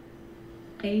now.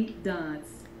 8 dots.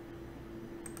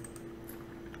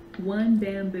 1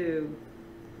 bamboo.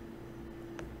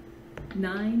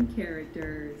 9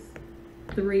 characters.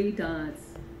 3 dots.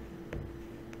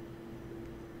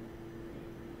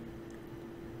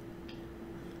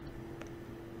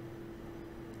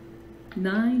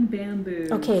 Nine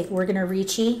bamboos. Okay, we're gonna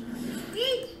Riichi.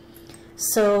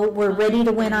 So we're ready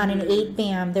to win on an 8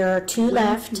 bam. There are 2 West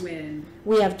left. wind.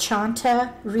 We have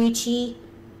Chanta, Riichi,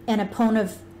 and a Pawn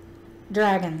of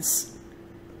Dragons.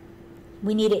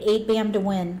 We need an 8 bam to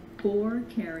win. 4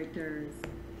 characters.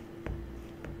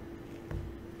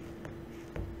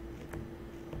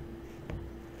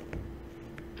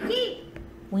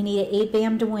 We need an 8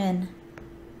 bam to win.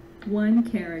 1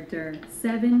 character.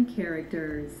 7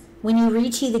 characters. When you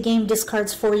Riichi, the game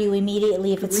discards for you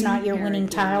immediately if it's 3 not your winning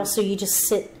characters. tile, so you just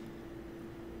sit.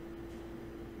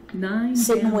 9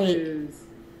 Sit and wait. bamboos.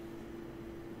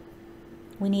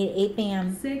 We need 8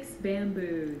 bam. 6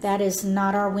 bamboos. That is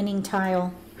not our winning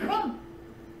tile.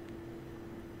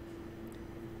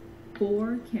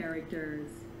 4 characters.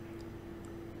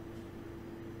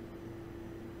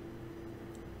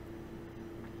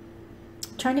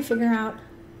 Trying to figure out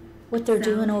what they're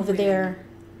doing South over wind. there.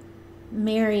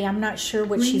 Mary, I'm not sure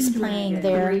what Green she's dragon. playing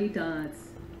there. 3 dots.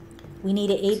 We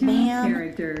need an 8 2 bam.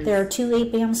 characters. There are 2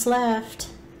 8 bams left.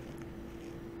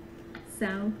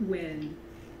 South wind.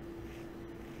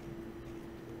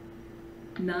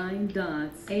 9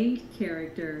 dots. 8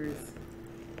 characters.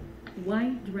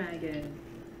 White dragon.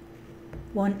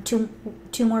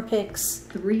 Two more picks.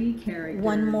 3 characters.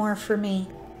 One more for me.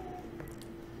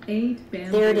 8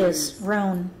 bamboos. There it is,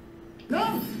 Roan.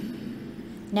 Go!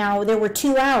 Now, there were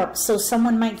 2 out, so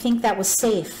someone might think that was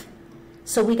safe.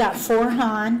 So we got 4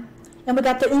 Han, and we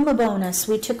got the Uma bonus.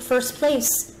 We took first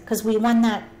place because we won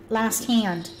that last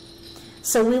hand.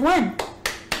 So we won.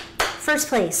 First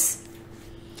place.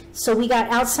 So we got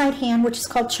outside hand, which is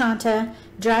called Chanta,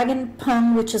 Dragon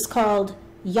Pung, which is called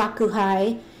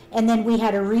Yakuhai, and then we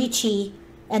had a Riichi,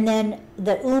 and then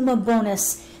the Uma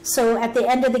bonus. So at the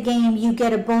end of the game, you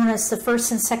get a bonus. The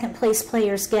first and second place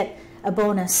players get a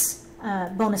bonus,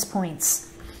 bonus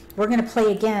points. We're going to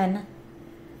play again.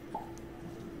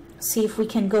 See if we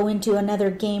can go into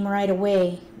another game right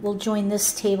away. We'll join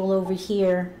this table over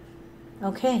here.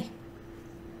 Okay.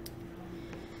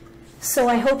 So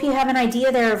I hope you have an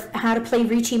idea there of how to play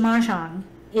Riichi Mahjong.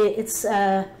 It's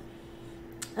a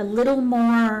little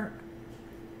more,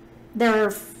 there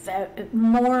are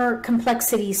more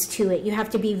complexities to it. You have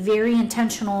to be very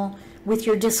intentional with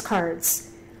your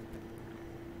discards.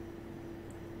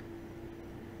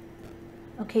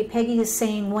 Okay, Peggy is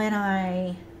saying when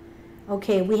I,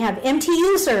 okay, we have empty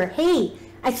user. Hey,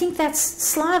 I think that's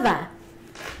Slava.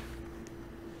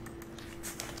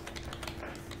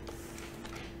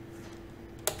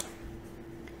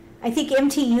 I think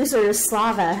empty user is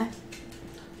Slava.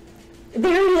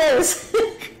 There he is.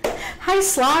 Hi,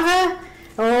 Slava.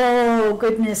 Oh,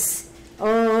 goodness.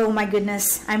 Oh, my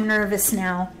goodness. I'm nervous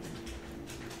now.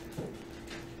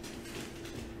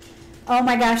 Oh,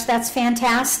 my gosh, that's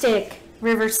fantastic,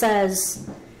 River says.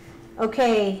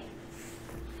 Okay.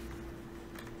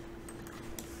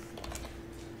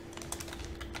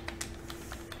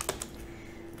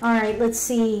 All right, let's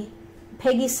see.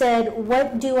 Peggy said,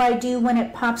 what do I do when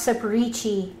it pops up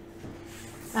Riichi?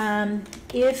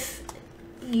 If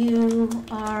you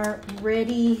are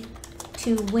ready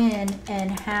to win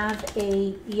and have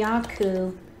a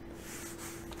Yaku.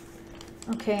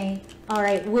 Okay, all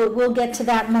right, we'll get to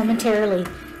that momentarily.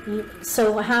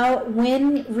 So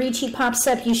when Riichi pops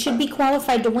up, you should be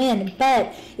qualified to win,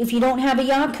 but if you don't have a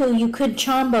Yaku, you could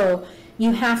Chombo.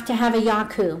 You have to have a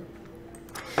Yaku.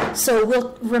 So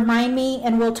we'll remind me,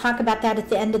 and we'll talk about that at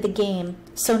the end of the game.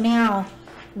 So now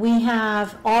we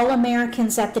have all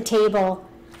Americans at the table.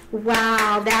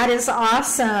 Wow, that is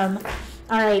awesome.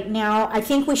 All right, now I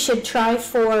think we should try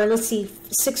for, let's see,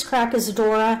 6 crack is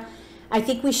Dora. I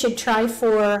think we should try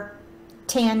for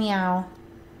Tanyao.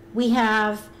 We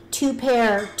have 2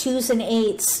 pair, 2s and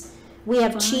 8s. We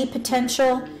have Chi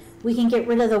potential. We can get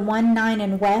rid of the 1, 9,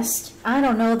 and West. I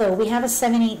don't know, though. We have a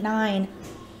 7, 8, 9.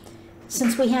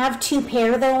 Since we have 2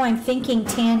 pair, though, I'm thinking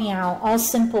Tanyao, all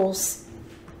simples.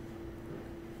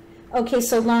 Okay,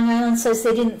 so Long Island says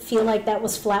they didn't feel like that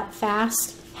was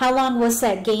fast. How long was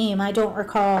that game? I don't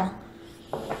recall.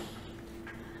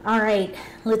 All right,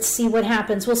 let's see what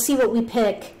happens. We'll see what we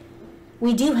pick.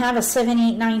 We do have a 7,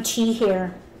 8, 9 Chi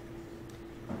here.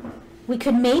 We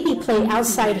could maybe play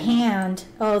outside hand.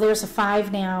 Oh, there's a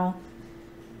 5 now.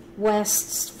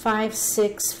 West, 5,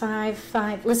 6, 5,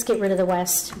 5. Let's get rid of the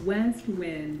West. West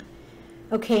wind.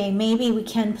 Okay, maybe we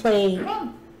can play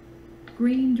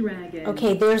Green dragon.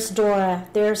 Okay, there's Dora.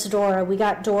 There's Dora. We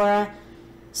got Dora.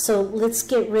 So let's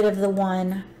get rid of the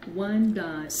 1. 1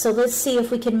 dot. So let's see if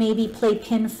we can maybe play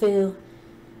Pinfu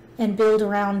and build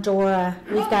around Dora.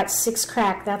 We've got 6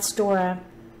 crack. That's Dora.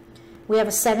 We have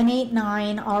a 7, 8,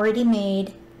 9 already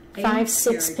made. 5,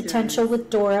 6 potential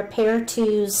with Dora. Pair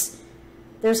 2s.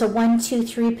 There's a 1, 2,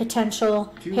 3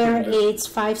 potential. Pair 8s.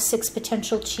 5, 6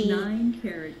 potential Chi. 9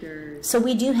 characters. So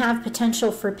we do have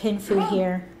potential for Pinfu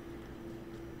here.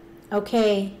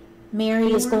 Okay,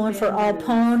 Mary is going for all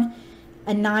pwn.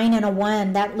 A 9 and a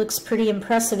 1. That looks pretty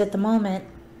impressive at the moment.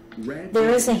 There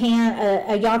is a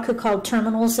Yaku called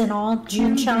Terminals in All,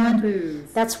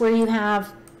 Junchan. That's where you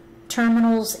have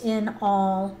Terminals in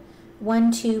All.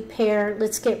 1, 2 pair.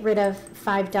 Let's get rid of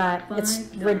 5 dot.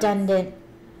 It's redundant.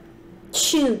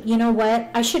 Shoot, you know what?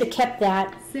 I should have kept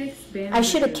that. 6 I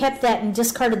should have kept that and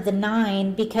discarded the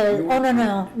 9 because, oh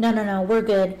no, we're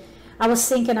good. I was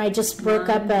thinking I just broke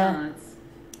up a,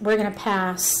 we're going to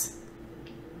pass.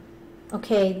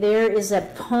 Okay, there is a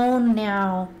pawn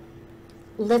now.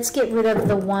 Let's get rid of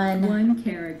the 1. 1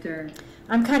 character.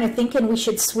 I'm kind of thinking we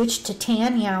should switch to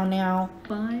Tanyao now.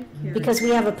 5 characters. Because we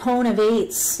have a pawn of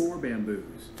 8s. 4 bamboos.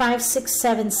 5, 6,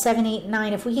 7, 7, 8,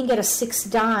 9. If we can get a 6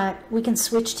 dot, we can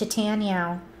switch to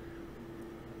Tanyao.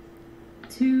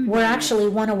 2 We're dots. actually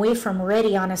 1 away from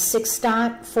ready on a 6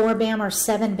 dot, 4 bam, or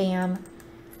 7 bam.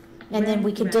 And then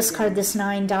we could discard this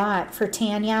 9 dot for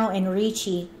Tanyao and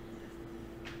Riichi.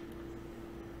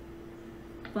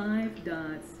 5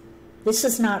 dots. This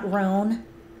is not Roan.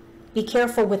 Be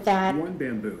careful with that. 1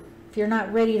 bamboo. If you're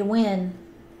not ready to win.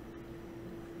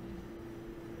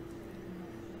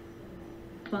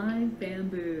 5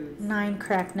 bamboos. 9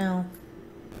 crack, no.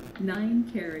 9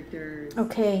 characters.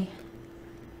 Okay.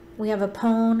 We have a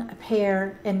pone, a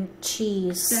pear, and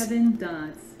cheese. 7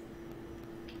 dots.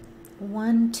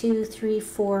 1, 2, 3,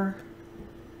 4,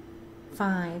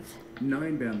 5.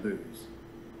 9 bamboos.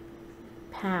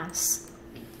 Pass.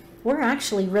 We're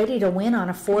actually ready to win on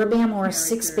a 4 bam or a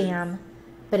 6 bam,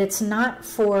 but it's not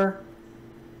for...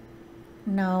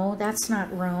 No, that's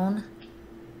not Roan.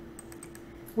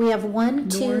 We have 1,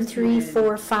 2, 3,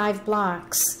 4, 5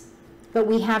 blocks, but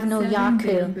we have no 7 Yaku.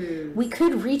 bamboos. We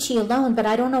could Riichi alone, but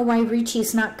I don't know why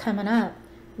Riichi's not coming up.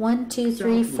 1, 2,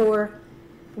 3, 4.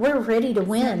 We're ready to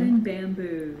win. 7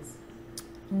 bamboos.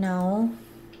 No.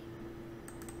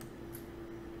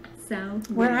 South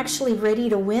We're wind. actually ready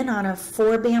to win on a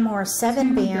 4 bam or a 7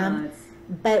 2 bam, dots.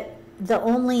 but the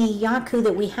only Yaku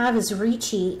that we have is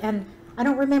Riichi, and I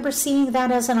don't remember seeing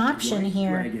that as an option White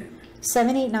here. dragon.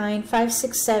 7, 8, 9, 5,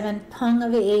 6, 7, pung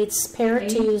of 8s, pair of 8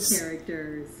 2s.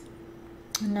 characters.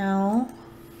 No.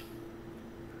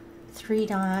 3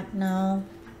 dot, no.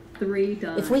 3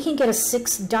 dots. If we can get a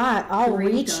 6 dot, I'll 3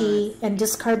 Riichi dots. and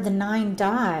discard the 9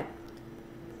 dot.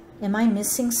 Am I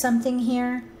missing something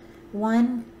here?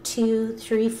 1, 2,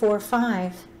 3, 4,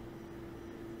 5.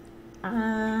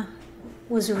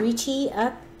 Was Riichi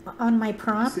up on my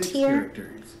prompt 6 here?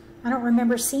 characters. I don't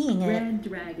remember seeing it. Red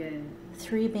dragon.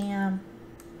 3 bam.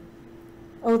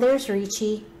 Oh, there's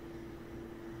Riichi.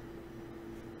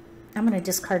 I'm going to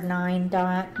discard 9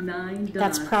 dot. 9 dots.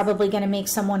 That's probably going to make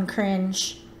someone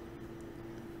cringe.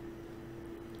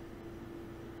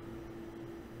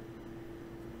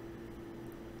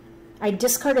 I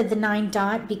discarded the 9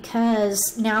 dot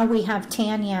because now we have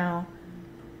Tanyao.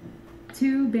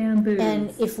 2 bamboos.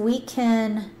 And if we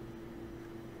can...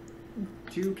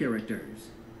 2 characters.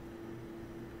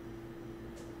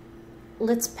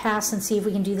 Let's pass and see if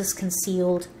we can do this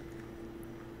concealed.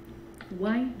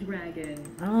 White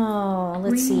dragon. Oh,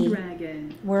 let's Green see.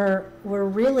 dragon. We're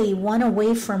really 1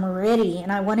 away from ready,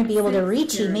 and I want to be able to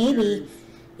 6 Riichi. Maybe characters.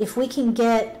 if we can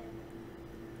get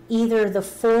either the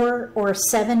 4 or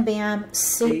 7 bam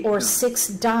 6 8 or dots. 6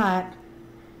 dot,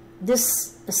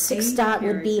 this 6 8 dot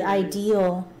would be characters.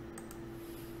 ideal.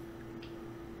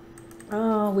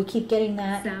 Oh, we keep getting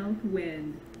that. South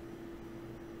wind.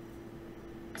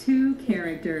 2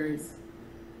 characters.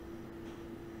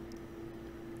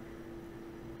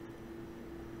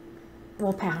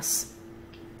 We'll pass.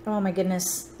 Oh my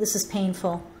goodness, this is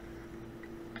painful.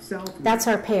 South wind. That's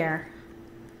our pair.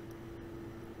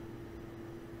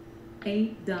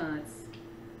 8 dots.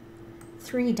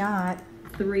 3 dot.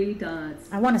 3 dots.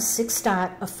 I want a 6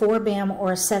 dot, a 4 bam,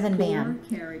 or a 7 4 bam.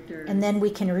 characters. And then we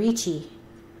can Riichi.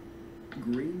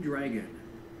 Green dragon.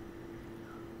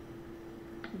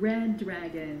 Red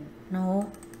dragon.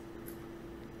 No.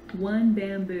 1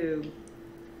 bamboo.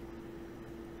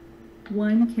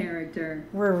 1 character.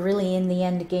 We're really in the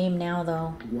end game now,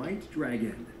 though. White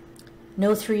dragon.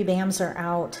 No 3 bams are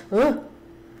out. Ugh.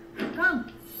 Oh!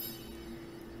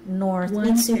 North. 1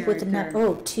 Eat soup with the nut. character.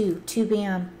 Oh, 2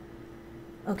 bam.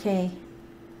 Okay.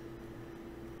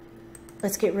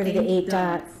 Let's get rid of the 8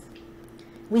 dot. dots.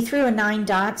 We threw a 9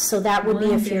 dot, so that would be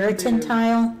a 1 Furitan bamboo.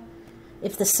 tile.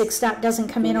 If the 6 dot doesn't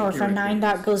come in, 4 or if our 9 dot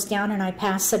characters. goes down and I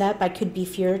pass it up, I could be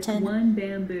Furitan. 1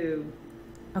 bamboo.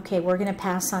 Okay, we're going to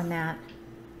pass on that.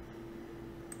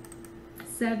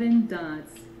 7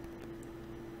 dots.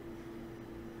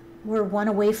 We're 1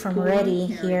 away from 4 ready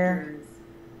here. characters.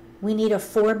 We need a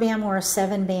 4 bam or a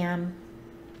 7 bam.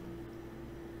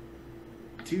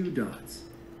 2 dots.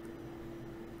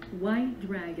 White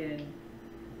dragon.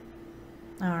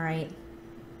 All right.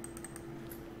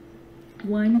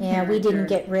 1 Yeah, character. we didn't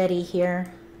get ready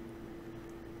here.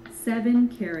 7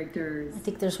 characters. I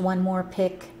think there's one more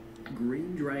pick.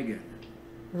 Green dragon.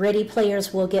 Ready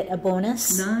players will get a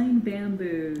bonus. 9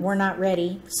 bamboos. We're not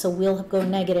ready, so we'll go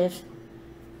negative.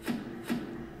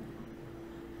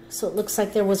 So it looks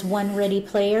like there was 1 ready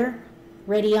player,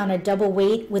 ready on a double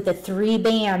weight with a 3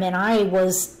 bam, and I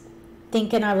was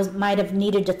thinking I might have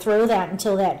needed to throw that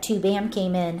until that 2 bam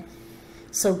came in.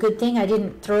 So good thing I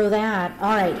didn't throw that.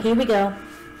 All right, here we go.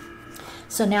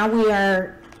 So now we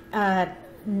are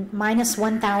minus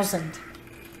 1,000.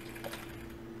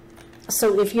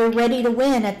 So if you're ready to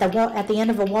win at the end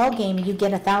of a wall game, you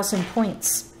get 1,000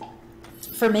 points.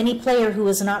 From any player who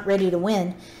is not ready to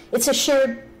win, it's a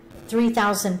shared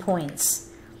 3,000 points.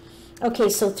 Okay,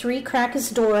 so 3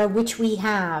 Krakasdora, which we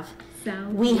have.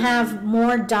 South We wind. have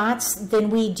more dots than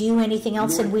we do anything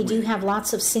else, and we do North wind. have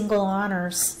lots of single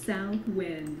honors. South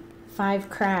wind. 5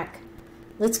 crack.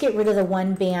 Let's get rid of the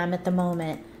 1 bam at the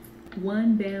moment.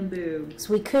 1 bamboo.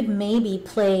 So we could maybe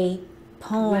play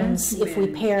poems West if we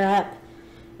wind. pair up,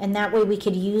 and that way we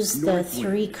could use the North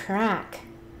 3 wind. crack.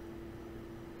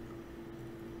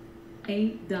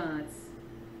 8 dots.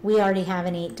 We already have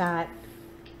an 8 dot.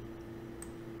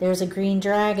 There's a green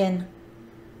dragon.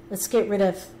 Let's get rid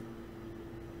of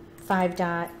 5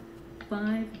 dot.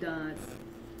 5 dots.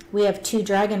 We have 2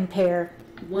 dragon pair.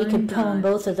 We 1 could pwn dot.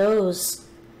 both of those.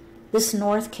 This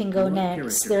north can go 1 next.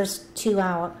 character. There's 2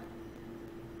 out.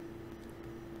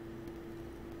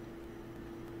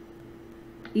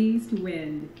 East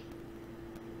wind.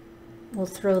 We'll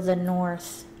throw the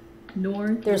north.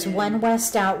 North There's wind. 1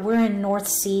 west out. We're in north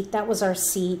seat. That was our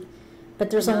seat. But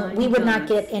there's only, 9 we would not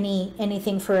dots. get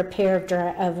anything for a pair of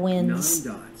 9 winds.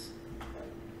 dots.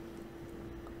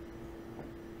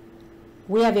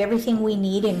 We have everything we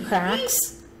need in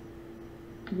cracks.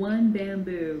 1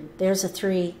 bamboo. There's a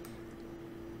 3.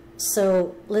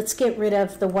 So let's get rid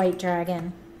of the white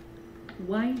dragon.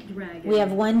 White dragon. We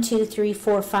have 1, 2, 3,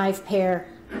 4, 5 pair.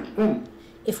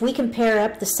 If we can pair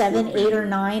up the 7, 8, or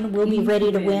 9, we'll be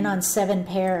ready to win on 7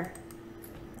 pair.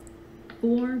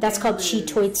 4 That's called bamboos.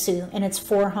 Chitoitsu, and it's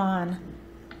 4 Han.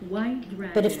 White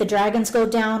dragon. But if the dragons go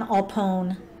down, I'll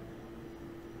pwn.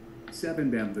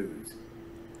 7 bamboos.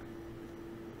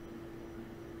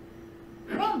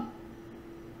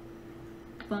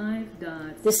 5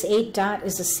 dots. This 8 dot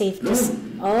is a safe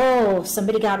oh,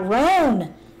 somebody got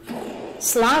Roan.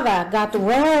 Slava got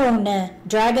Roan.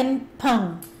 Dragon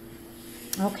pung.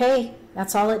 Okay,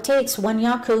 that's all it takes. 1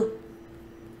 Yaku.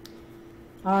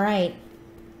 All right.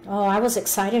 Oh, I was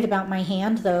excited about my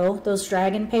hand, though. Those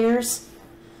dragon pairs.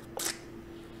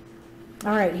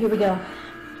 All right, here we go.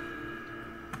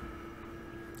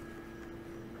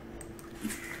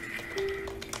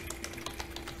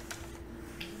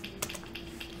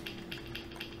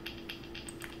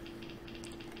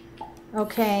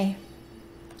 Okay.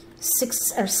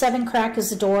 6 or 7 crack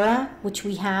is Dora, which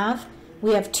we have.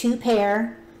 We have 2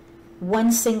 pair,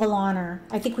 1 single honor.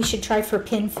 I think we should try for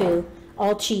Pinfu,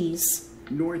 all cheese.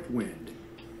 North wind.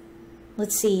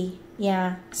 Let's see.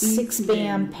 Yeah, 6 East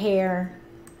bam wind. pair.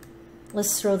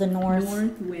 Let's throw the north.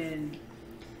 North wind.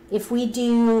 If we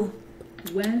do,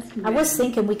 West wind. I was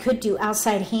thinking we could do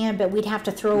outside hand, but we'd have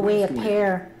to throw away a West wind.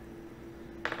 pair.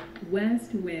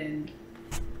 West wind.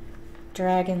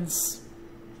 Dragons.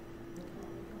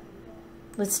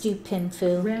 Let's do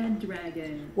Pinfu. Red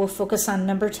dragon. We'll focus on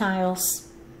number tiles.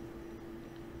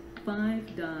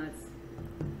 5 dots.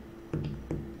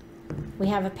 We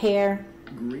have a pair.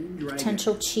 Green dragon.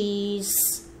 Potential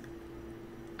cheese.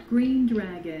 Green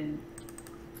dragon.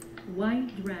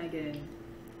 White dragon.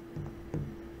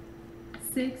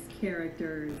 6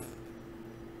 characters.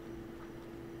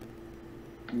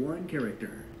 1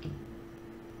 character.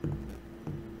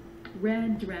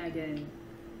 Red dragon.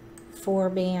 4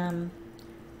 bam.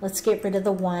 Let's get rid of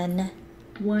the 1.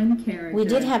 1 character. We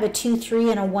did have a 2-3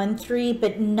 and a 1-3,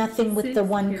 but nothing with the 6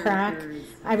 1 crack. characters.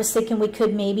 I was thinking we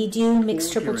could maybe do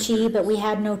mixed 4 triple chi, characters. but we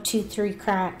had no 2-3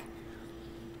 crack.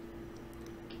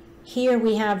 Here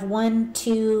we have 1,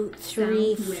 2,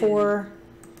 3, South wind. 4.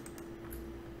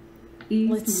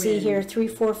 East Let's see wind. here. 3,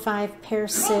 4, 5, pair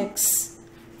 6,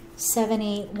 7,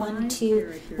 8, 1, 5 2.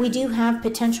 characters. We do have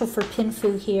potential for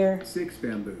Pinfu here. 6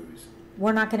 bamboos.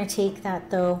 We're not going to take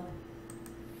that though.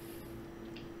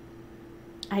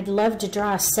 I'd love to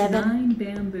draw a 7. 9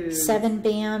 bamboos. 7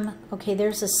 bam. Okay,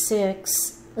 there's a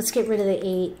 6. Let's get rid of the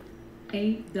 8.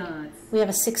 8 dots. We have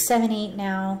a 6, 7, 8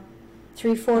 now.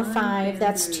 3, 4, 5 5.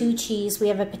 That's 2 bamboos. cheese. We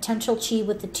have a potential chi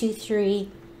with the 2, 3.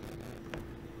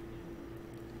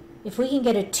 If we can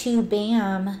get a 2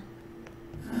 bam.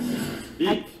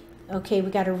 Okay,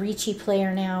 we got a Riichi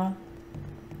player now.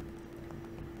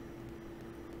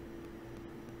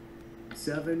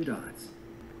 7 dots.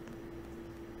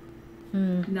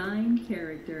 9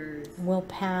 characters. We'll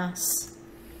pass.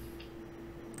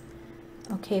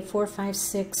 Okay, 4, 5,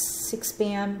 6. 6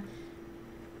 bam.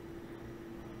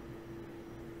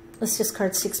 Let's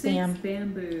discard 6 6 bam.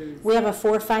 bamboos. We have a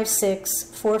 4, 5, 6,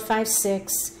 4, 5,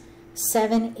 6,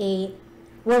 7, 8.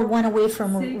 We're 1 away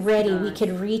from 6 ready. We dots. could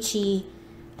Riichi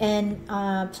and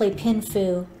play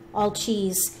Pinfu, all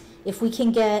cheese. If we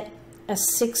can get a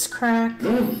 6 crack.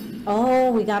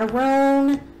 Oh, we got a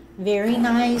Roan. Very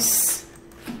nice.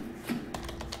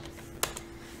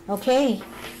 Okay.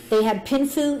 They had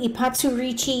Pinfu, Ipatsu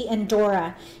Riichi, and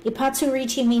Dora. Ipatsu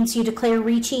Riichi means you declare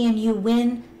Riichi and you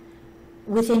win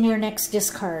within your next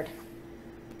discard.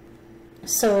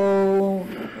 So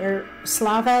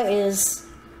Slava is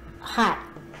hot.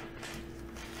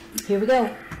 Here we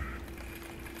go.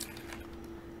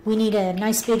 We need a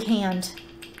nice big hand.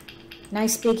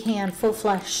 Nice big hand, full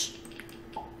flush.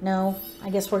 No, I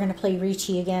guess we're going to play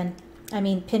Riichi again. I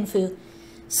mean, Pinfu.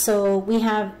 So we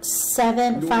have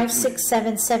 7, 5, 6,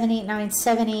 7, 7, 8, 9,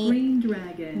 7, 8. Green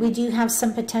dragon. We do have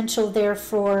some potential there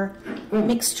for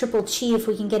mixed triple chi if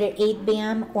we can get an 8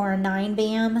 bam or a 9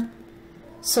 bam.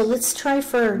 So let's try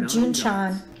for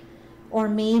Junchan, or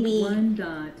maybe 1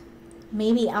 dot.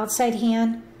 maybe outside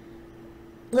hand.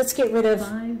 Let's get rid of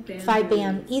 5 bam. 5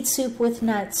 bam. Eat soup with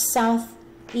nuts. South,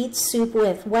 eat soup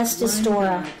with. West is 1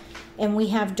 Dora, dot. and we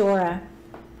have Dora.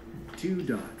 2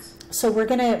 dots. So we're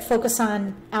going to focus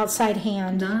on outside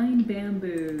hand. 9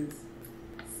 bamboos.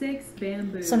 6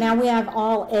 bamboos. So now we have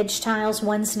all edge tiles,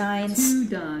 1s, 9s, 2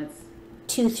 dots.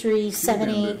 2, 3, 2 7,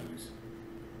 8. bamboos.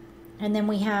 And then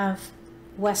we have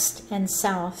west and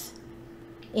south,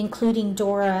 including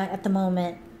Dora at the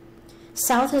moment.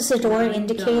 South is a Dora 9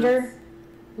 indicator.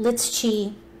 Let's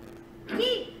chi.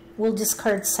 We'll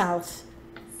discard south.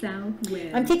 South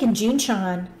wind. I'm thinking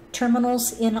Junchan,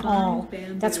 terminals in all.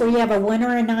 bamboo. That's where you have a 1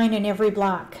 or a 9 in every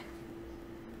block.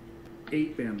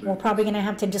 8 bamboos. We're probably going to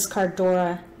have to discard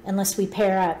Dora unless we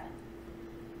pair up.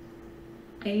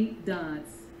 8 dots.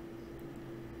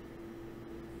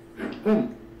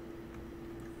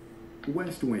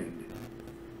 West wind.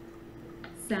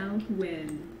 South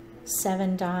wind.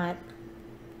 7 dot.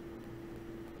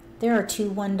 There are 2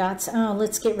 1 dots. Oh,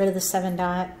 let's get rid of the 7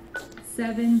 dot.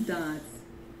 7 dots.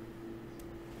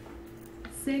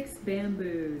 6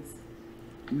 bamboos.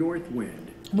 North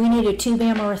wind. We need a 2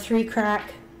 bam or a 3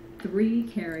 crack. 3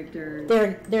 characters.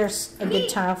 There's a good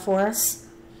tile for us.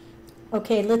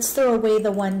 Okay, let's throw away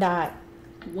the 1 dot.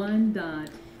 1 dot.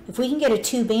 If we can get a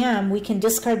 2 bam, we can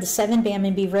discard the 7 bam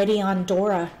and be ready on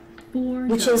Dora, 4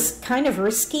 which dots. is kind of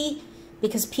risky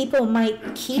because people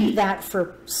might keep that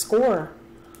for score.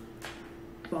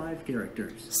 5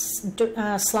 characters.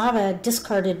 Slava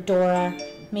discarded Dora.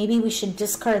 Maybe we should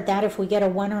discard that if we get a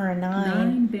 1 or a 9.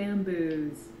 9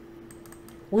 bamboos.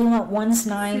 We want 1s,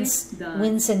 9s, 6 dots.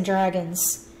 winds, and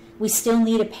dragons. We still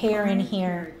need a pair in 5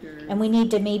 here. characters. And we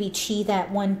need to maybe chi that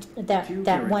 2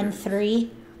 that 1 characters.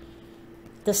 3.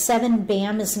 The 7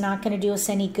 bam is not going to do us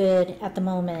any good at the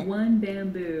moment 1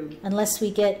 bamboo. unless we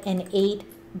get an 8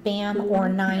 bam 4 or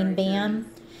 9 bam.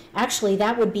 characters. Actually,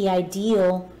 that would be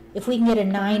ideal. If we can get a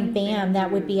 9 5 bam,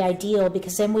 that would be ideal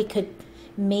because then we could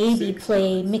maybe 6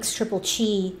 play dots. mixed triple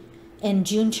chi and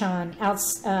Junchan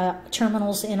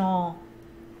terminals in all.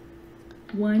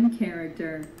 1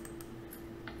 character.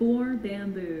 4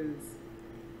 bamboos.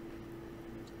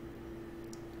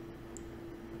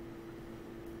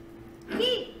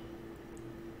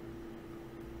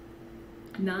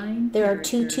 Nine There are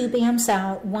 2 2 characters. bams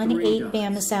out, 1 3 8 dots.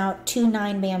 bam is out, 2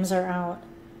 9 bams are out.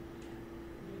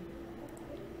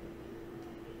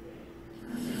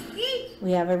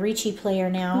 We have a Riichi player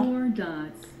now. 4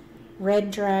 dots.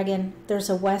 Red dragon. There's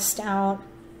a west out.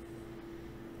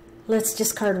 Let's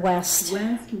discard west.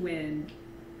 West wind.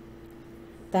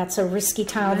 That's a risky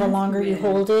tile. The West longer you wind.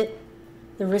 hold it,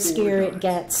 the 4 riskier it dots.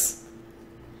 gets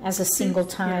as a single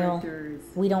 6 tile. characters.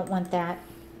 We don't want that.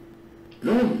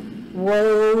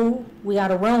 Whoa, we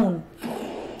got a roan.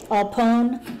 All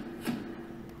pwn.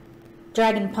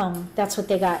 Dragon pwn. That's what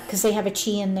they got because they have a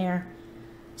chi in there.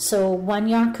 So 1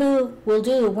 Yaku will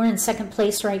do. We're in 2nd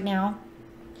place right now.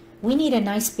 We need a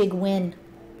nice big win.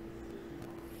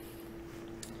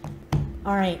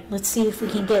 All right, let's see if we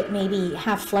can get maybe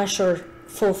half flesh or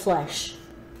full flesh.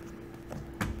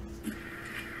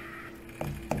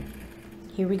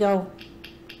 Here we go.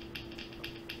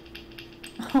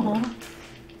 Oh.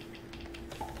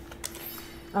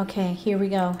 Okay, here we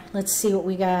go. Let's see what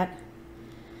we got.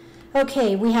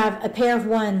 Okay, we have a pair of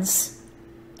 1s.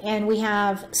 And we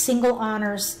have single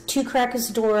honors, 2 crackers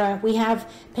Dora. We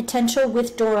have potential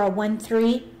with Dora, 1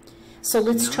 3. So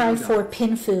let's try for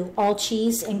Pinfu, all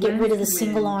cheese, and get rid of the West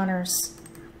single wind. honors.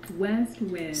 West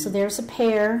wind. So there's a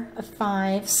pair of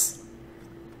 5s.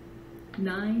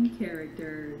 9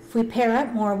 characters. If we pair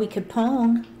up more, we could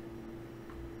pwn.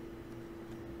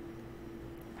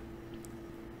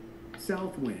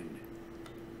 South wind.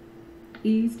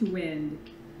 East wind.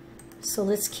 So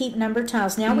let's keep number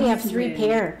tiles. Now we have East 3 wind.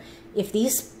 pair. If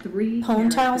these 3 pwn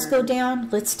tiles go characters. down,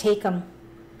 let's take them.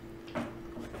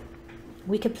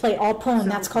 We could play all pwn.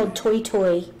 That's called Toy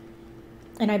Toy.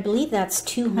 And I believe that's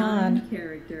 2 9 Han.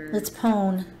 characters. Let's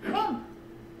pwn.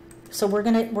 So we're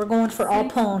going for all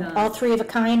 6 pwn, dots. all 3 of a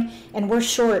kind, and we're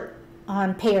short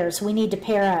on pairs. We need to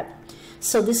pair up.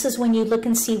 So this is when you look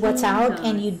and see what's 4 out dots.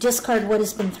 and you discard what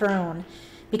has been thrown.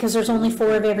 because there's only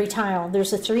 4 of every tile.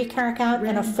 There's a 3 crack out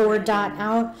and a 4 dot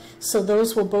out, so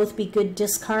those will both be good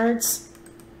discards.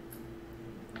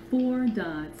 4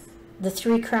 dots. The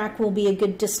 3 crack will be a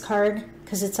good discard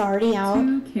because it's already out.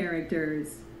 2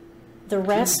 characters. The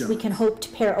rest we can hope to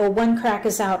pair. Oh, 1 crack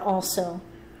is out also.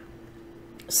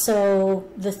 So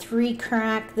the 3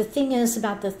 crack, the thing is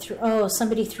about the, oh,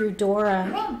 somebody threw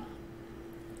Dora.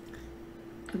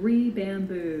 3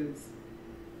 bamboos.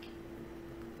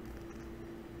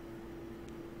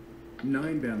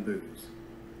 9 bamboos.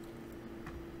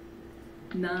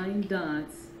 9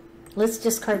 dots. Let's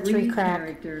discard 3 crack.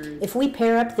 Characters. If we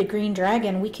pair up the green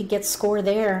dragon, we could get score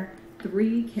there.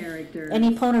 3 characters.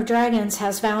 Any pawn of dragons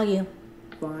has value.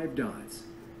 5 dots.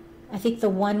 I think the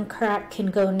 1 crack can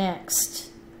go next.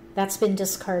 That's been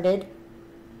discarded.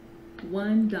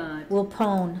 1 dot. We'll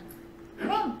pawn.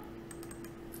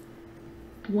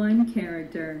 1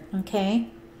 character. Okay.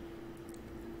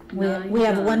 We 9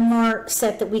 have dots. 1 more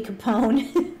set that we could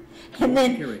pawn. and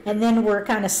then we're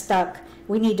kind of stuck.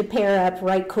 We need to pair up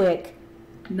right quick.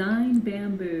 9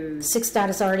 bamboos. 6 dot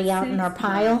is already out in 6 our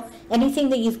pile. dots. Anything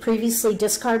that you've previously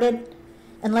discarded,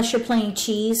 unless you're playing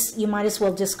cheese, you might as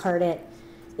well discard it.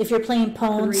 If you're playing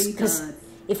pawns, 3 because dots.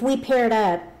 if we pair it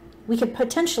up, we could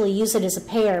potentially use it as a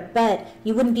pair, but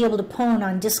you wouldn't be able to pawn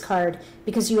on discard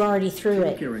because you already threw 2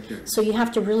 it. characters. So you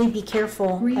have to really be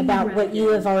careful Green about what you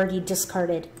dragon. have already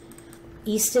discarded.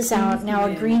 East is out. East Now a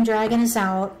win. green dragon is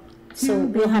out, so 2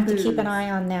 we'll have to keep an bamboos. eye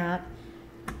on that.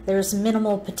 There's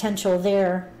minimal potential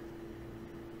there.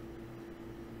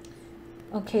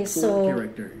 Okay, 4 so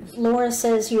characters. Laura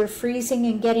says you're freezing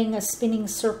and getting a spinning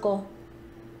circle.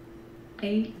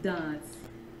 8 dots.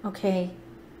 Okay.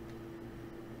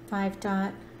 5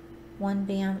 dot, 1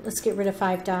 bam. Let's get rid of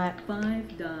 5 dot.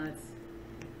 5 dots.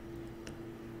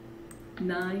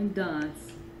 9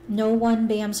 dots. No 1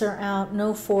 bams are out,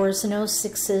 no 4s, no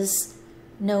 6s,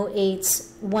 no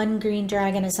 8s. 1 green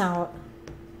dragon is out.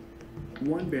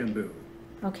 1 bamboo.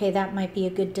 Okay, that might be a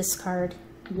good discard.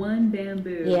 1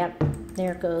 bamboo. Yep,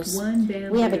 there it goes. 1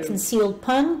 bamboo. We have a concealed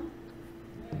pung.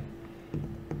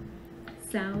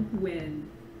 South wind.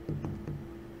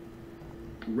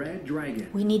 Red dragon.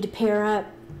 We need to pair up.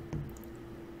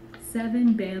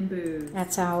 7 bamboos.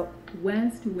 That's out.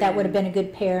 West wind. That would have been a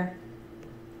good pair.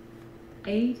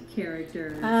 8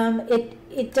 characters.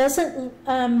 It doesn't,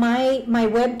 my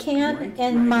webcam Right,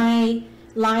 and right. my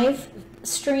live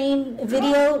stream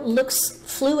video looks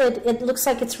fluid. It looks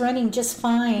like it's running just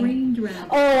fine. Green dragon.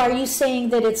 Oh, are you saying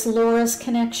that it's Laura's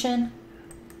connection?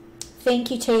 Thank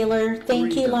you, Taylor.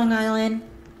 Thank 3 you, Long dots. Island.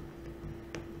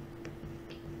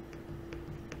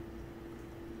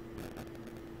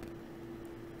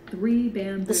 Three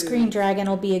bamboos. This green dragon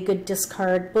will be a good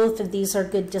discard. Both of these are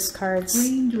good discards.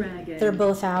 Green dragon. They're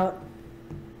both out.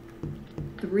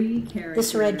 3 characters.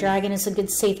 This red dragon is a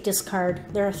good safe discard.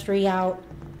 There are 3 out.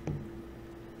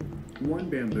 1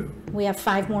 bamboo. We have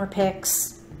 5 more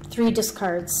picks. 3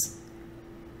 discards.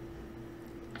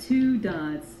 2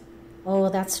 dots. Oh,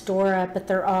 that's Dora, but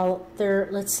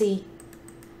let's see.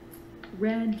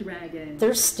 Red dragon.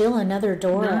 There's still another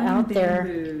Dora 9 out there.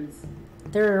 bamboos.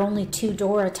 There are only 2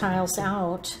 Dora tiles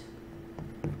out.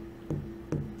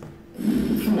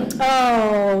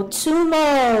 Oh, 2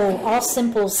 more. All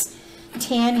simples.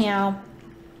 Tanya.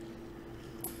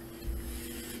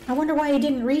 I wonder why he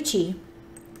didn't reach you.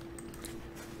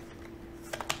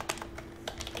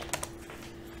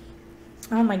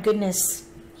 Oh my goodness.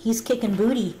 He's kicking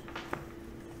booty.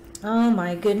 Oh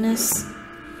my goodness.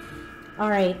 All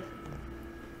right.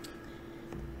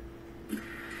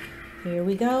 Here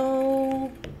we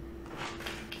go.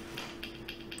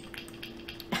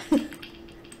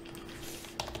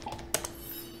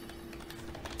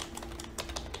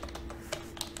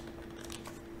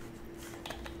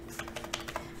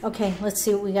 Okay, let's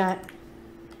see what we got.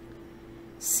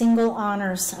 Single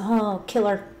honors. Oh,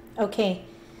 killer. Okay,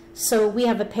 so we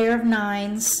have a pair of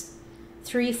 9s.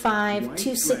 3, 5, White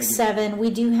 2, 6, dragon. 7. We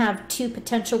do have 2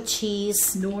 potential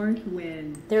cheese. North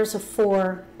wind. There's a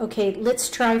 4. Okay, let's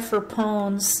try for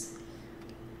pawns.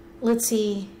 Let's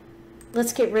see.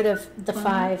 Let's get rid of the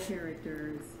 5.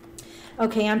 characters.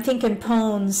 Okay, I'm thinking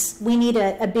pawns. We need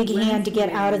a big hand to get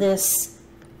out of this.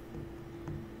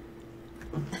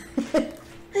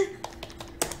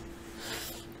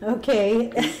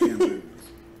 Okay. 8 bamboos.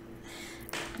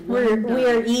 We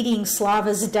are eating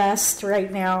Slava's dust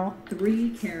right now.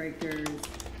 3 characters.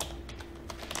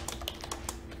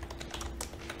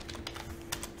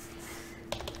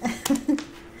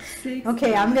 Six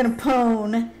Okay, I'm dots. gonna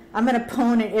pwn. I'm gonna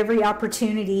pwn at every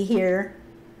opportunity here.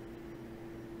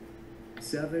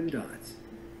 7 dots.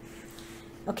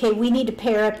 Okay, we need to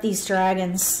pair up these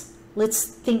dragons. Let's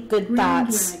think good Green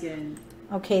thoughts. dragon.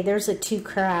 Okay, there's a 2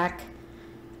 crack.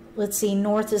 Let's see,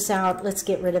 north is out. Let's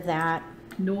get rid of that.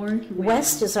 North wind.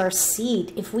 West is our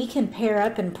seat. If we can pair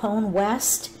up and pwn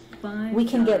west, 5 we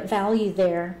can get dots. value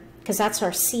there because that's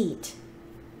our seat.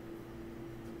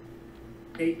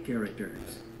 8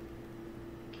 characters.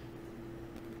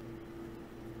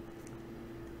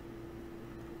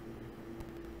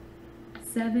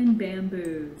 7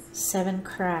 bamboos. 7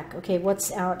 crack. Okay,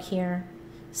 what's out here?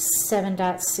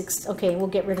 7.6. Okay, we'll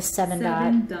get rid of 7 dot.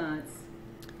 7 dots.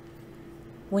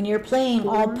 When you're playing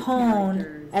all 4 pwn,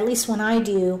 characters. at least when I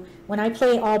do, when I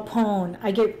play all pwn,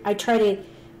 I try to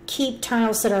keep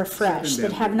tiles that are fresh, 7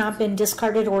 that have bamboos. not been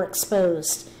discarded or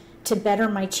exposed, to better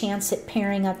my chance at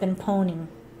pairing up and pwning.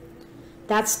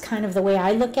 That's kind of the way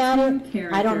I look at it. 2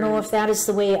 I don't know characters. if that is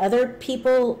the way other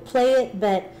people play it,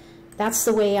 but that's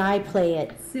the way I play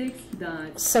it. 6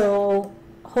 dots. So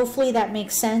hopefully that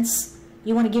makes sense.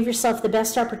 You want to give yourself the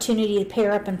best opportunity to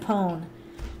pair up and pwn.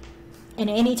 And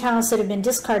any tiles that have been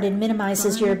discarded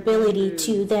minimizes your ability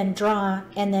to then draw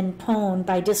and then pwn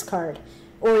by discard.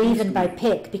 Or even by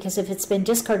pick, because if it's been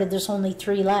discarded, there's only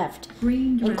 3 left.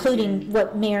 Green dragon. Including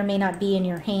what may or may not be in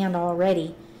your hand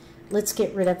already. Let's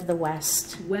get rid of the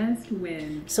west. West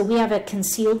wind. So we have a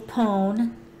concealed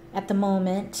pwn at the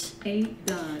moment. 8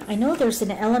 dots. I know there's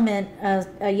an element, a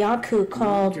Yaku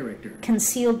called character.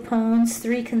 concealed pwns,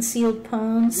 3 concealed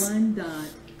pwns. 1 dot.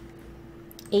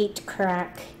 8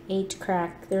 crack, 8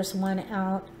 crack. There's 1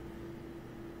 out.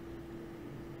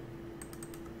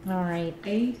 All right.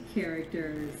 8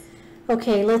 characters.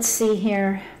 Okay, let's see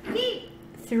here.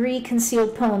 3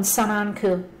 concealed pwns,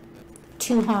 Sananku.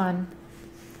 2 Han.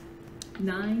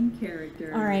 9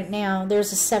 characters. All right, now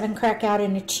there's a 7 crack out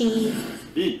in a chi.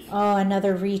 Oh,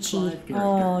 another Riichi. 5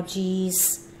 Oh, characters.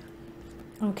 geez.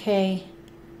 Okay.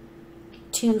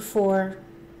 2, 4.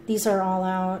 These are all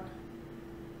out.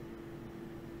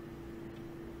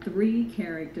 3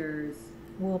 characters.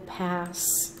 We'll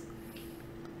pass.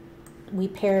 We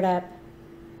paired up.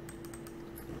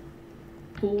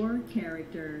 4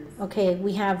 characters. Okay,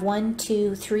 we have 1,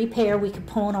 2, 3 pair. We could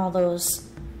pwn all those.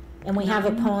 And we have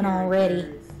a 9 pwn already.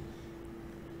 characters.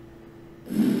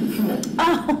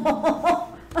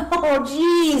 Oh, oh,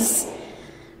 jeez.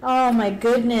 Oh, my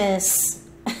goodness.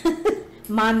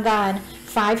 Mangan.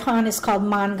 5 Han is called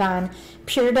Mangan.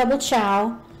 Pure double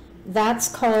chow. That's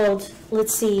called,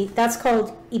 let's see, that's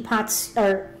called Ipatsu,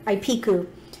 or Ipiku.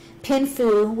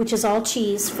 Pinfu, which is all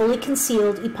cheese, fully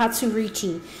concealed, Ipatsu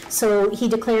Riichi. So he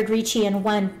declared Riichi and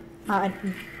won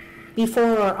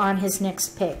before or on his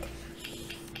next pick.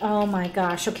 Oh my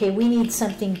gosh. Okay, we need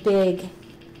something big.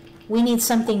 We need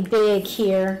something big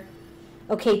here.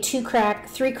 Okay, 2 crack,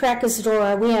 3 crack is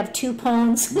Dora. We have 2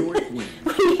 pwns. North wind.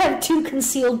 We have 2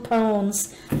 concealed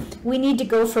pwns. We need to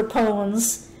go for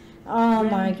pwns. Oh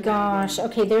Red my dragon. gosh.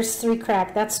 Okay, there's 3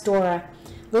 crack. That's Dora.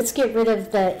 Let's get rid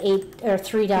of the 8 or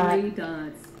 3 dot. 3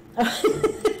 dots.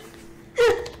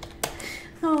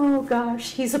 Oh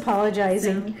gosh, he's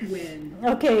apologizing. South wind.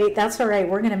 Okay, that's all right.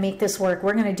 We're going to make this work.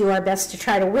 We're going to do our best to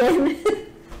try to win.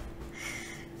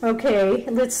 Okay,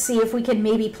 let's see if we can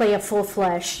maybe play a full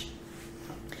flesh.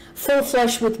 Full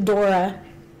flesh with Dora.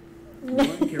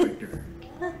 1 character.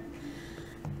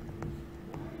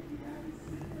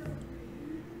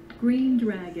 Green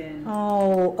dragon.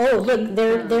 Oh, look,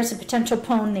 there's a potential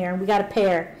pwn there. We got a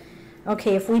pair.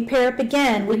 Okay, if we pair up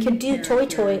again, we could do Toy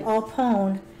Toy, characters. all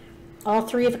pwn, all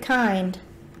 3 of a kind.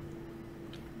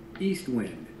 East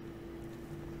wind.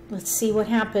 Let's see what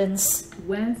happens.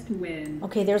 West wind.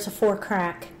 Okay, there's a 4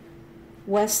 crack.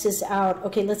 West is out.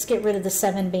 Okay, let's get rid of the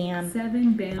 7 bam.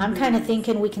 7 bamboos. I'm kind of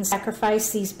thinking we can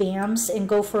sacrifice these bams and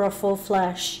go for a full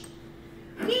flesh.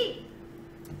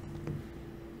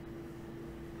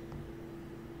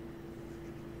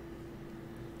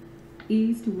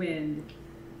 East wind.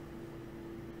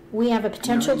 We have a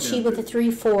potential 9 chi with a bamboos.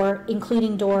 3, 4,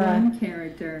 including Dora. 1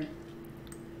 character.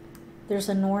 There's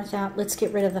a north out. Let's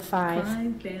get rid of the 5.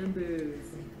 5 bamboos.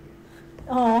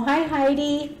 Oh, hi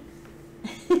Heidi.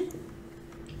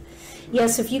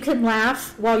 Yes, if you can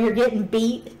laugh while you're getting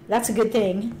beat, that's a good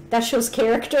thing. That shows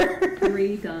character.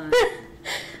 3 dots.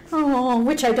 Oh,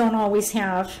 which I don't always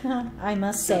have, I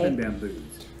must 7 say. bamboos.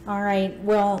 All right,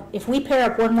 well, if we pair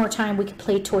up one more time, we could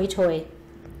play Toy Toy.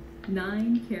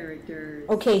 9 characters.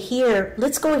 Okay, here,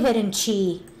 let's go ahead and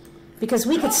chi. Because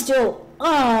we could still...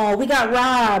 Oh, we got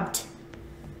robbed.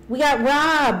 We got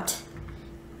robbed.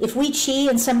 If we chi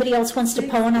and somebody else wants to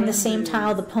 6 pwn on the same bamboos.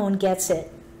 tile, the pwn gets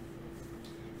it.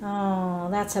 Oh,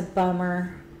 that's a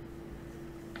bummer.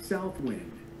 South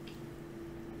wind.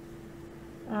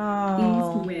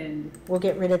 Oh, East wind. we'll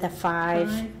get rid of the 5.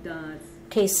 5 dots.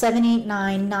 Okay, 7, 8,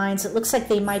 9, 9s. It looks like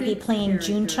they might be 6 playing characters.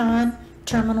 Junchan.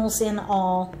 Terminals in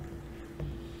all.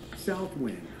 South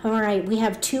wind. All right, we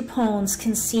have 2 pawns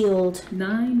concealed.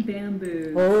 9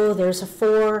 bamboos. Oh, there's a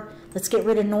 4. Let's get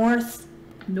rid of north.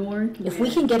 North If we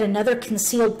wind. can get another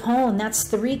concealed pawn, that's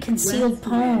 3 concealed West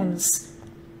pawns.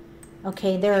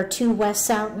 Okay, there are 2 wests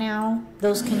out now.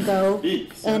 Those can go.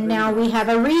 And now we have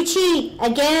a Riichi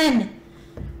again.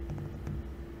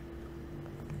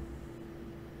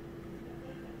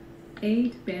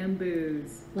 Eight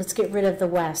bamboos. Let's get rid of the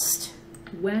west.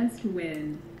 West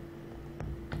wind.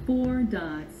 4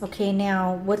 dots. Okay,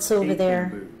 now what's over 8 there?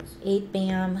 bamboos. 8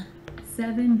 bam.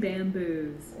 7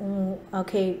 bamboos. Oh,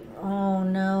 okay. Oh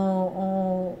no.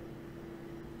 Oh.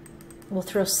 We'll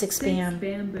throw 6 6 bam.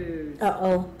 bamboos.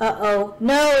 Uh-oh. Uh-oh.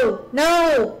 No!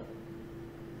 No!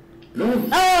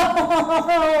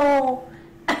 Oh!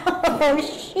 Oh,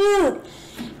 shoot!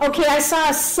 Okay, I saw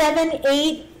a 7,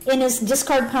 8 in his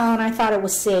discard pile and I thought it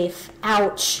was safe.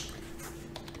 Ouch.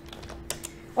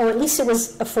 Oh, at least it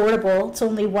was affordable. It's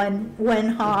only one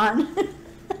Han.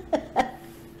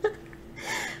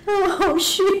 Oh,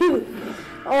 shoot.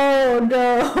 Oh,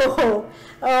 no.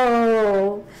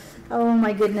 Oh. Oh,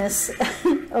 my goodness.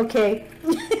 Okay.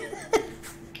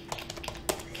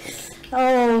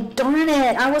 Oh, darn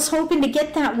it. I was hoping to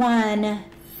get that one.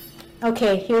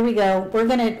 Okay, here we go. We're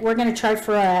gonna try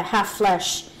for a half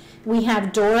flush. We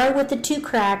have Dora with the 2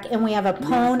 crack, and we have a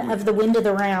pawn of the wind of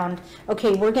the round.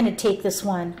 Okay, we're gonna take this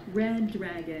one. Red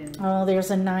dragon. Oh,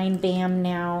 there's a 9 bam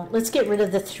now. Let's get rid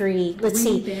of the 3. Let's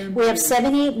 3 see. bam We have bam.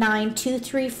 7, 8, 9, 2,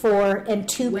 3, 4, and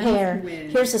 2 West pair.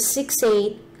 wind. Here's a 6,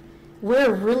 8.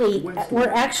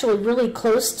 We're actually really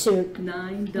close to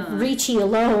 9 dots. Riichi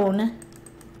alone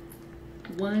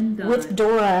 1 dot. with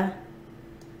Dora.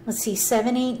 Let's see.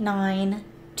 7, 8, 9,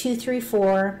 2, 3,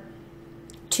 4,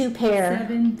 2 pair.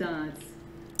 7 dots.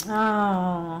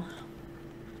 Oh.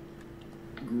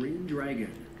 Green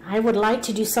dragon. I would like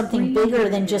to do something Green bigger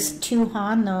than dragon. just 2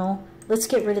 Han though. Let's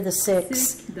get rid of the 6.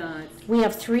 6 dots. We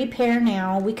have 3 pair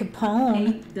now. We could pawn.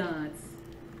 8 dots.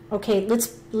 Okay,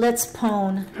 let's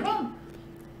pawn.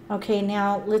 Okay,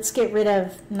 now let's get rid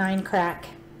of 9 crack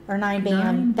or 9 bam.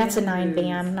 9 That's a 9 bamboos.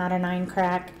 bam, not a 9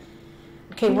 crack.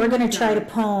 Okay, we're gonna try to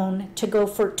dots. pawn to go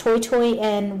for Toy Toy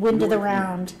and Wind of the North wind.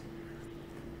 Round.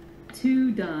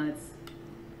 2 dots.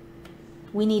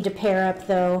 We need to pair up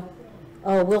though.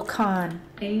 Oh, we'll con.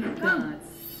 8 dots.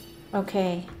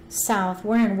 Okay, south.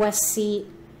 We're in west seat.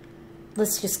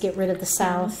 Let's just get rid of the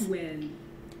south. wind.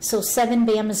 So 7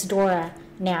 bam is Dora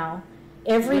now.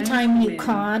 Every West time you wind.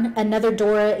 con, another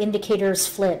Dora indicator is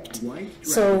flipped. White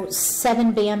So dragon.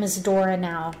 7 bam is Dora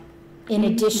now. In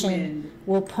East addition, wind.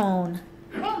 we'll pawn.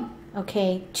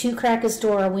 Okay, 2 crack is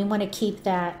Dora. We want to keep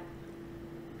that.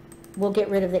 We'll get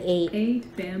rid of the 8.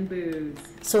 8 bamboos.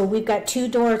 So we've got 2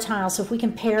 Dora tiles. So if we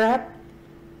can pair up,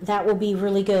 that will be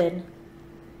really good.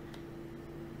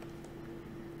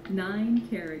 9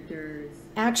 characters.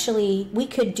 Actually, we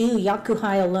could do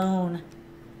Yakuhai alone.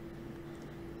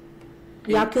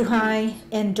 Yakuhai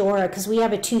and Dora, because we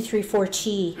have a 2, 3, 4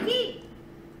 chi.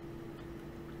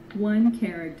 1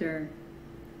 character.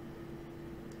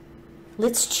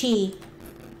 Let's chi.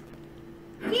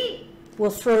 We'll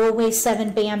throw away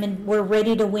 7 bam and we're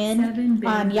ready to win 7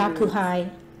 on bamboos. Yakuhai.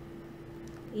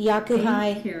 8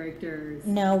 Yakuhai. characters.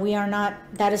 No, we are not.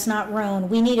 That is not Roan.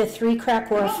 We need a 3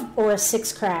 crack or a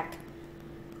 6 crack.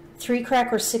 3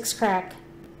 crack or 6 crack.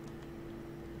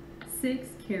 6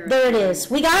 characters. There it is.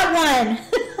 We got one.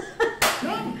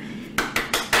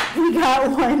 We got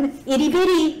one. Itty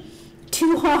bitty.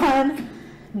 2 Han,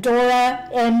 Dora,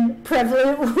 and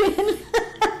Prevalent Win.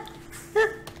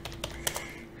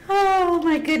 Oh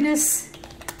my goodness.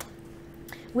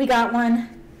 We got one.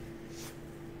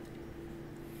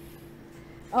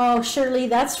 Oh, Shirley,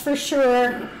 that's for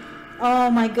sure. Oh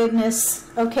my goodness.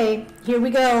 Okay, here we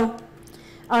go.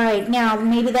 All right, now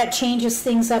maybe that changes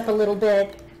things up a little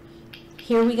bit.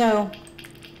 Here we go.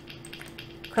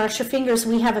 Cross your fingers.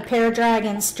 We have a pair of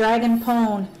dragons. Dragon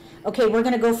Pone. Okay, we're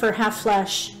going to go for half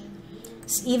flush.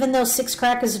 Even though 6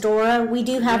 crack is Dora, we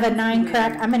do have a 9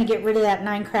 crack. I'm going to get rid of that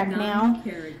 9 crack 9 now.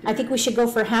 characters. I think we should go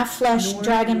for half flush North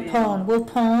Dragon wind. Pone. We'll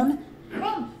pone.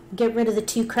 Get rid of the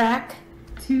 2 crack.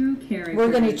 2 characters.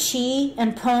 We're going to chi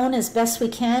and pone as best we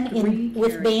can 3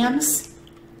 with bams characters.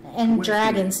 and West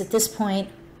dragons wind. at this point.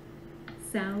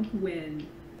 South wind.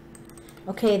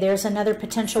 Okay, there's another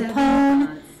potential 7 pone.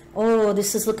 dots. Oh,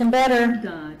 this is looking 2 better.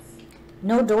 dots.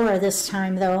 No Dora this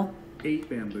time, though. 8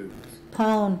 bamboos.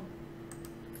 Pone.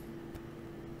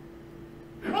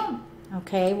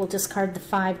 Okay, we'll discard the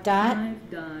 5 dot.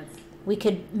 5 dots. We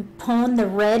could pone the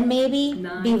red maybe.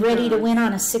 9 Be ready to dots. win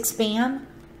on a 6 bam.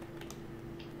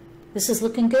 This is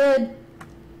looking good.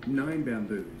 9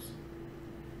 bamboos. Oh.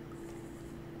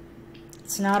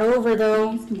 It's not over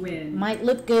though. East wind. Might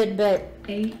look good, but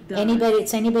 8 dots.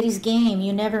 it's anybody's game.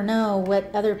 You never know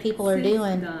what other people are 6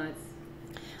 doing. dots.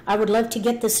 I would love to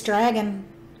get this dragon.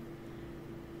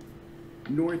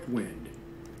 North wind.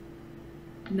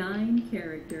 9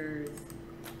 characters.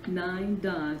 9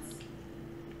 dots.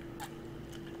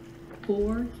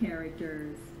 4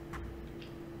 characters.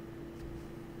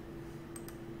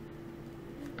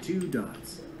 2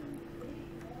 dots.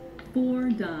 4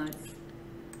 dots.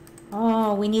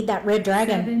 Oh, we need that red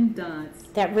dragon. 7 dots.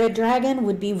 That red dragon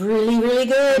would be really, really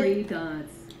good. 3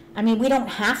 dots. I mean, we don't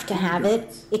have to have it.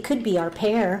 dots. It could be our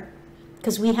pair,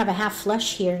 because we have a half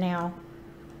flush here now.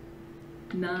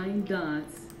 9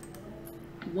 dots.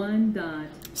 1 dot.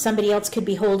 Somebody else could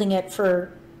be holding it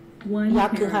for 1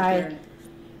 Yakuhai. character.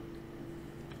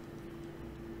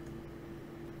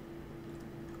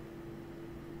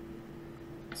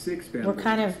 Six bamboos. We're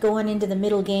kind of going into the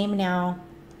middle game now.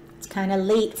 It's kind of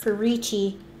late for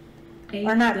Riichi. 8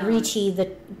 Or not dots. Riichi,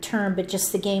 the term, but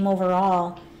just the game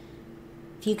overall.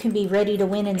 If you can be ready to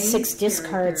win in 8 6 discards,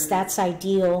 characters. that's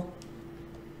ideal.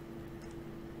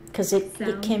 Because it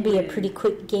can be a pretty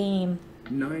quick game.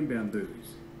 9 bamboos.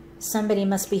 Somebody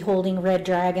must be holding red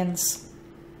dragons.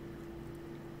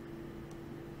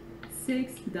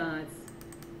 6 dots.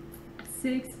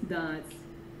 6 dots.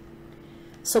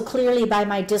 So clearly by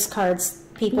my discards,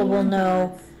 people 4 will know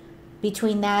dots.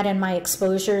 between that and my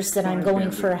exposures that I'm 5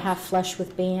 going for a bamboos. half flush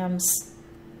with BAMs.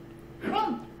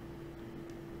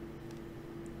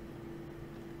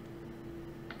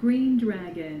 Green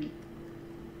dragon.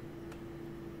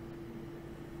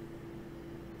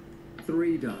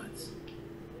 3 dots.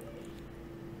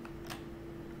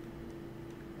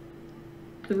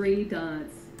 3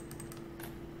 dots.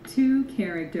 2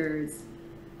 characters.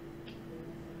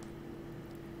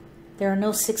 There are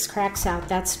no 6 cracks out.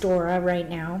 That's Dora right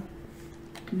now.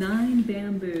 9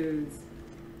 bamboos.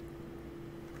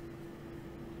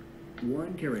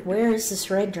 1 character. Where is this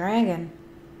red dragon?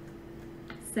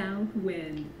 South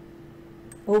wind.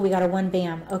 Oh, we got a 1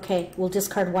 BAM. Okay, we'll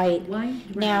discard white. White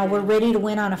dragon. Now we're ready to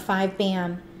win on a 5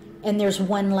 BAM, and there's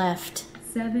 1 left.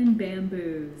 7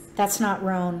 bamboos. That's not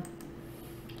Roan.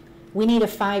 We need a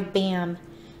 5 BAM.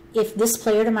 If this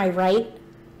player to my right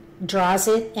draws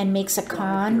it and makes a 5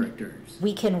 con, characters.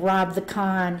 we can rob the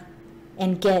con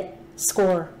and get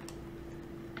score.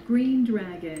 Green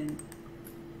dragon.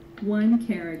 1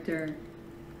 character.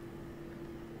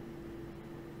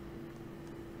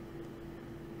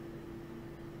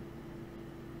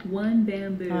 One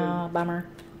bamboo. Oh, bummer.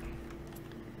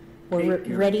 We're 8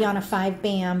 ready characters. on a 5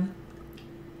 BAM.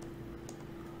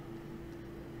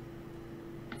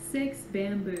 6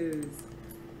 bamboos.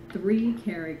 3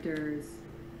 characters.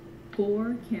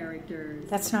 4 characters.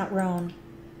 That's not Roan.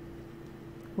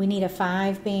 We need a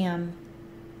 5 BAM.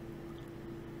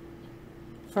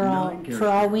 For 9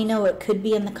 all we know, it could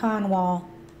be in the con wall.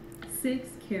 6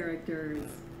 characters.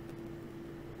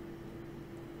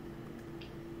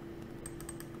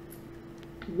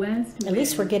 West wind. At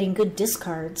least we're getting good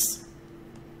discards.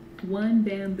 1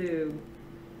 bamboo.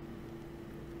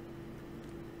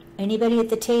 Anybody at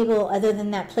the table other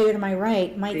than that player to my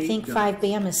right might 8 think dots. 5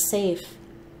 BAM is safe.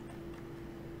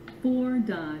 4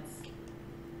 dots.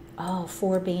 Oh,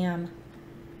 4 BAM.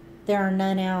 There are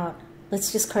none out.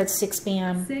 Let's discard 6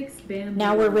 BAM. 6 bamboo.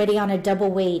 Now we're ready on a double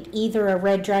weight. Either a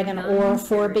red dragon or a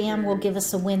 4 BAM characters. will give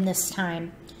us a win this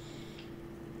time.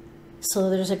 So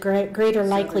there's a greater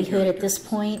likelihood at this characters.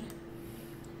 point.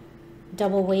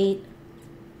 Double weight.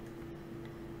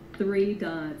 3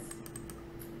 dots.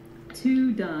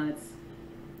 2 dots.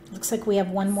 Looks like we have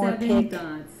one more 7 pick.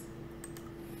 dots.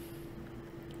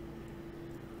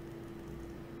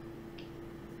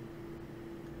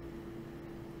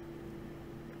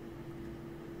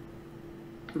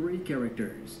 Three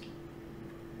characters.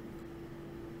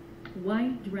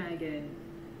 White dragon.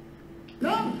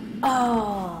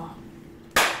 Oh,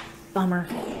 bummer.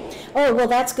 Oh, well,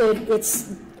 that's good.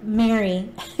 It's Mary.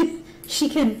 She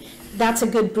can, that's a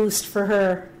good boost for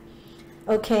her.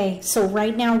 Okay, so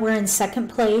right now we're in 2nd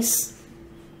place.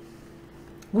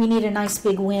 We need a nice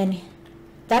big win.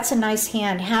 That's a nice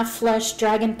hand. Half flush,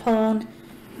 dragon pwn,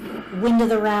 wind of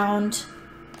the round.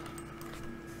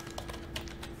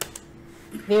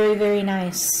 Very, very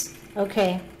nice.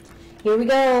 Okay, here we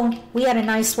go. We had a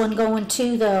nice one going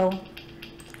too, though.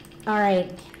 All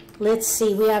right, let's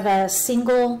see. We have a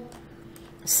single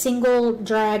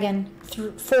dragon.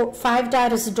 5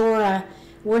 dot is Dora.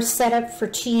 We're set up for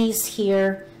cheese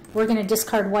here. We're going to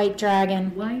discard white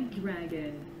dragon. White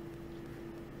dragon.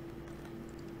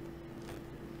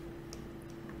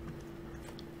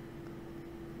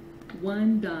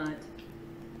 1 dot.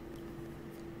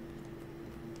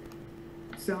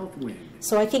 South wind.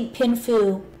 So I think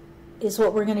Pinfu is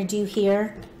what we're going to do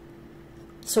here.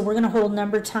 So we're going to hold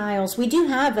number tiles. We do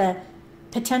have a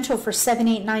potential for 7,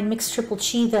 8, 9 mixed triple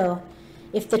chi though.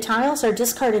 If the tiles are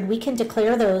discarded, we can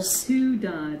declare those. 2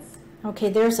 dots. Okay,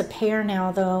 there's a pair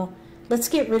now though. Let's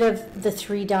get rid of the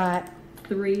 3 dot.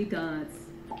 3 dots.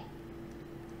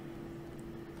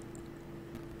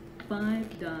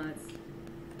 5 dots.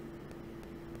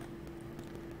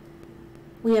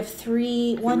 We have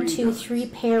 1, 2, dots. 3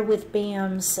 pair with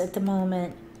BAMs at the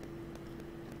moment.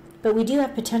 But we do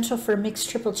have potential for mixed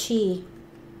triple chi.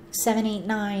 7, 8,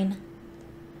 9.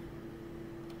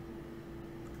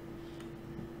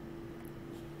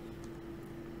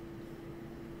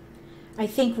 I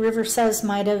think River Says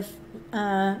might have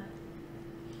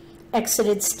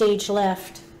exited stage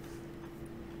left.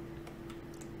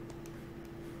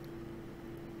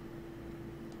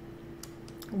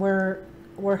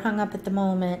 We're hung up at the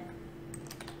moment.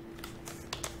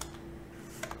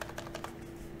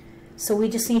 So we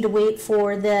just need to wait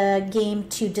for the game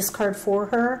to discard for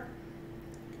her.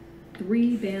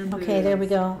 3 bamboos. Okay, there we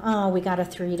go. Oh, we got a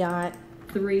 3 dot.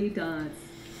 3 dots.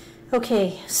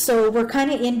 Okay, so we're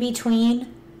kind of in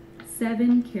between.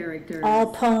 7 characters.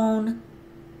 All pwn.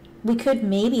 We could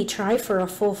maybe try for a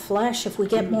full flesh if we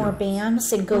get more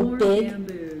BAMs and go 4 big.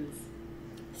 bamboos.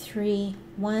 3,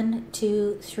 1,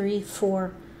 2, 3,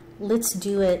 4. Let's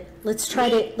do it. Let's try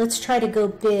to go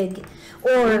big,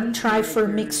 or try for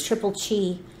mixed triple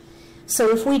chi. So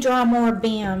if we draw more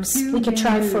BAMs, 2 we could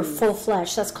try for bamboos. full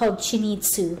flesh. That's called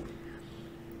chinitsu.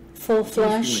 Full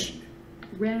flesh East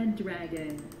wind. Red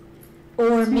dragon.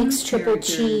 or 2 mixed triple chi.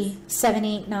 characters. 7,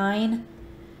 8, 9.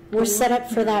 We're 4 set up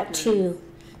for that characters. too.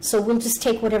 So we'll just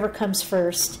take whatever comes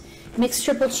first. Mixed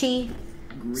triple chi,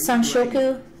 Great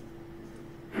Sanshoku.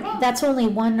 That's only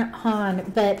 1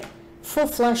 Han, but full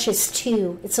flush is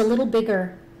 2. It's a little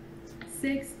bigger.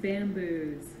 6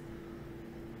 bamboos.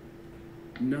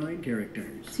 9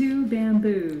 characters. 2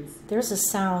 bamboos. There's a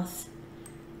south.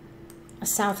 A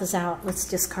south is out. Let's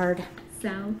discard.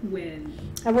 South wind.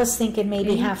 I was thinking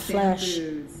maybe 8 half flesh.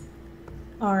 bamboos.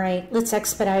 All right, let's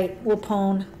expedite. We'll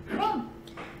pwn.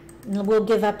 And we'll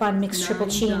give up on mixed triple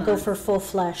 9 chi and go dots. for full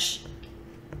flesh.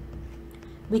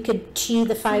 We could chi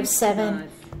the 5, 6 7,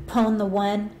 dots. pwn the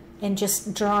 1, and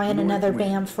just draw in North another wind.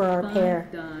 BAM for our 5 pair.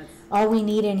 dots. All we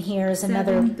need in here is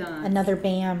 7 dots. another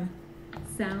BAM.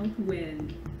 South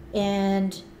wind.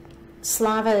 And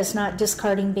Slava is not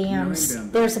discarding BAMs. 9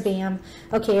 bamboo. There's a BAM.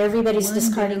 Okay, everybody's 1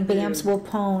 discarding bamboo. BAMs. We'll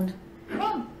pwn.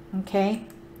 Okay.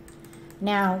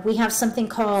 Now, we have something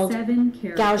called 7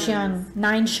 characters. Gaojiang,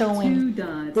 9 showing. 2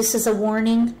 dots. This is a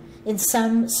warning in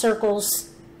some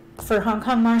circles for Hong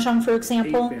Kong Mahjong, for 8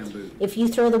 example. bamboo. If you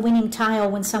throw the winning tile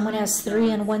when someone has 3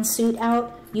 and 1 suit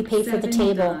out, you pay for the 7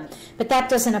 table. dots. But that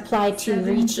doesn't apply to 7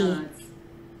 Riichi. dots.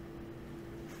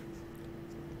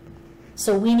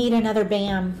 So we need another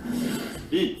BAM.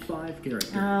 5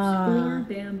 characters. 4 Ah.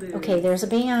 bamboos. Okay, there's a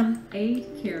BAM.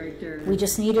 8 characters. We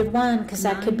just needed 1 because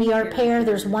that could be 9 our pair.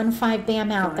 There's characters. 1 5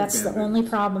 BAM out. 5 That's the bamboos. only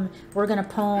problem. We're going to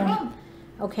pwn.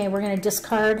 Okay, we're going to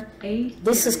discard. 8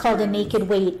 This is called a characters. naked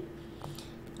weight.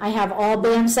 I have all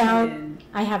BAMs out. Win.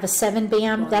 I have a 7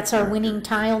 BAM. That's our winning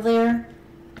tile there.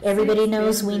 Everybody 6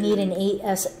 knows we need an 8,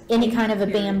 any 8 kind of a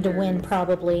BAM to win characters.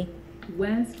 probably.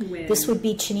 West wind. This would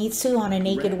be Chinitsu on a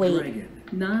naked Red weight. dragon.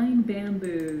 9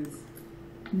 bamboos.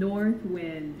 North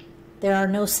wind. There are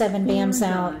no 7 4 BAMs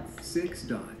out. dots. 6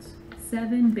 dots.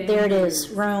 7 bamboos. There it is.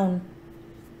 Roan.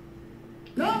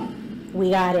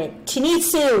 We got it.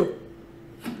 Chinitsu.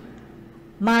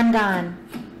 Mangan.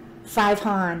 5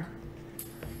 Han.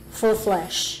 Full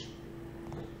flesh.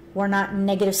 We're not in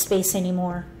negative space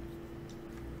anymore.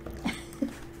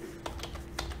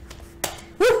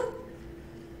 Woo!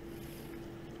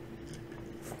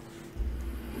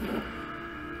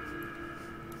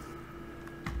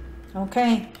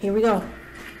 Okay, here we go.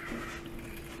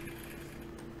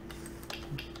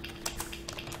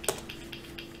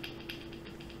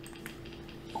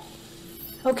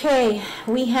 Okay,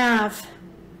 we have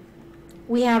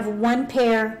 1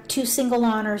 pair, 2 single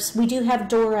honors. We do have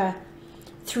Dora,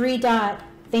 3 dot.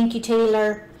 Thank you,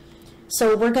 Taylor.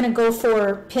 So we're going to go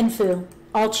for Pinfu,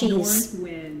 all cheese. North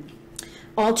wind.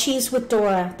 All cheese with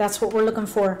Dora. That's what we're looking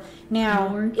for. Now,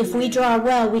 North if we wind. draw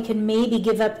well, we can maybe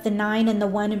give up the 9 and the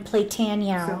 1 and play Tan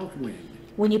Yao. South wind.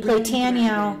 When you play Red Tan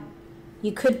Yao, dragon.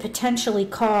 you could potentially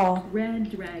call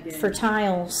Red dragon. for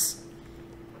tiles.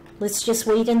 Let's just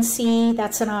wait and see.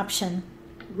 That's an option.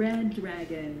 Red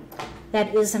dragon.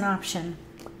 That is an option.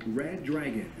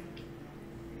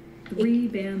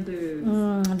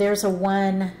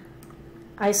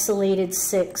 isolated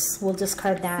 6. We'll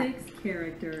discard that. 6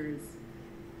 characters.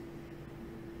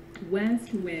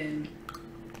 West wind.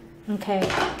 Okay,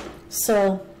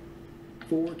 so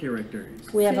 4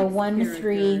 characters. we have a 6 1, 3.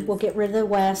 characters. We'll get rid of the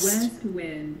west. West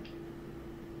wind.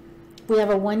 We have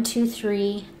a 1, 2,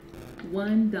 3.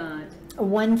 1 dot. A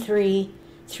 1, 3,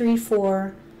 3,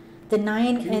 4. The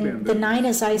 9 Two and bamboos. the 9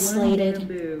 is 1 isolated.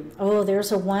 bamboo. Oh,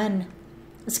 there's a 1.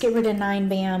 Let's get rid of 9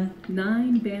 bam.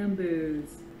 9 bamboos.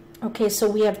 Okay, so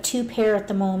we have 2 pair at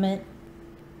the moment.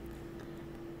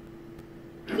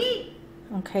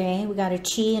 Okay, we got a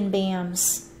chi and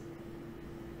bams.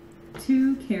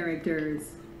 2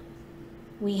 characters.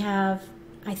 We have,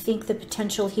 I think the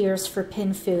potential here is for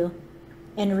Pinfu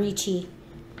and Riichi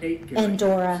 8 characters. and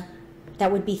Dora.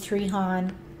 That would be 3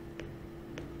 Han.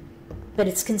 But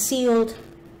it's concealed.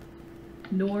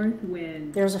 North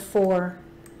wind. There's a 4.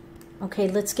 Okay,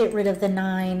 let's get rid of the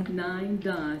 9. 9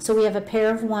 dots. So we have a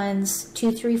pair of 1s,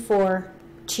 2, 3, 4,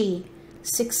 chi.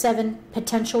 6, 7,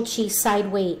 potential chi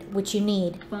side weight, which you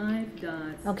need. 5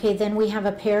 dots. Okay, then we have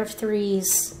a pair of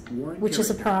 3s, 1 which is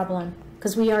a character. problem.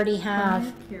 Because we already have,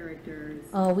 5 characters.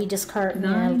 oh, we discard,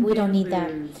 yeah, 9 we don't need that.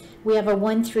 bamboos. We have a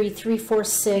 1, 3, 3, 4,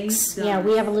 6. 8 Yeah,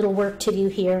 we dots. have a little work to do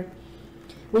here.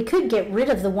 We could get rid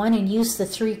of the 1 and use the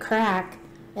 3 crack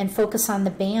and focus on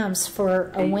the bams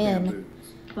for a 8 win. bamboos.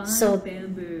 5 So-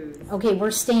 bamboos. Okay,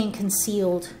 we're staying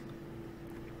concealed.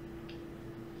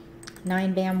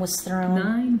 9 bam was thrown.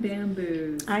 9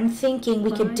 bamboos. I'm thinking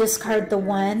we could 5 discard the characters.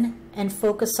 1 and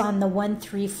focus on the 1,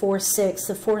 3, 4, 6.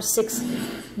 The 4, 6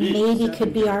 maybe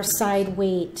could be our side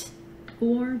weight.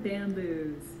 4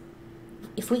 bamboos.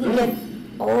 If we can get,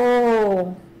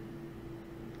 oh.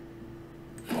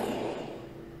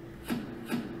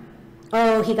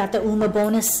 Oh, he got the Uma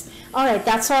bonus. All right,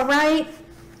 that's all right.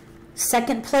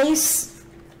 Second place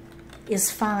is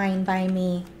fine by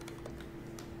me.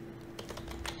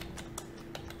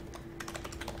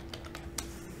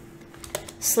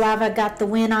 Slava got the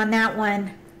win on that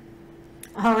one.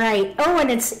 All right. Oh,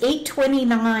 and it's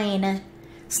 8:29.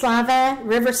 Slava,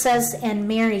 River says, and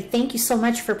Mary, thank you so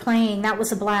much for playing. That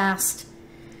was a blast.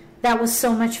 That was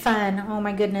so much fun. Oh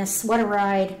my goodness, what a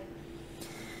ride.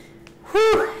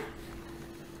 Whew.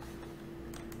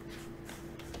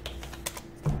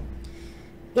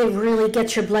 It really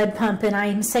gets your blood pumping,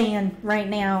 I'm saying right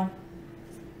now.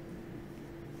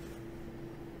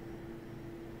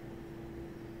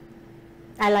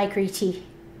 I like Riichi.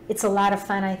 It's a lot of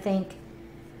fun, I think.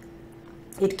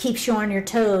 It keeps you on your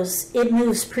toes. It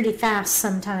moves pretty fast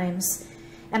sometimes.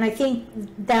 And I think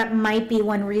that might be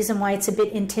one reason why it's a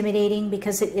bit intimidating,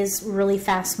 because it is really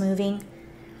fast moving.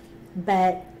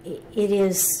 But it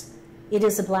is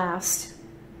a blast.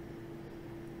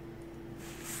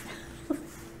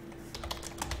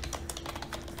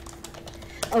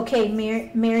 Okay,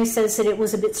 Mary says that it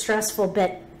was a bit stressful,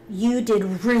 but you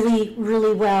did really,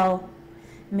 really well,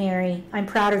 Mary. I'm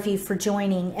proud of you for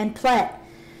joining. And Plet,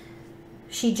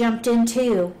 she jumped in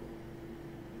too.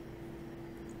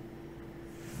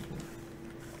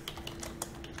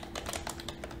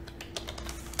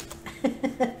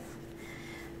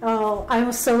 Oh,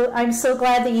 I'm so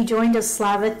glad that you joined us,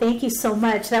 Slava. Thank you so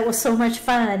much. That was so much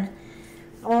fun.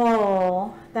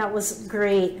 Oh, that was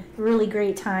great. Really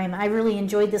great time. I really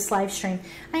enjoyed this live stream.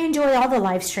 I enjoy all the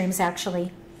live streams,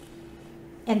 actually.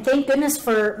 And thank goodness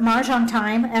for Mahjong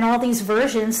Time and all these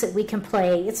versions that we can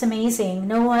play. It's amazing.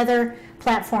 No other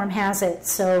platform has it.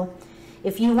 So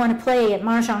if you want to play at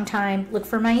Mahjong Time, look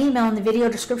for my email in the video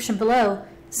description below.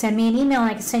 Send me an email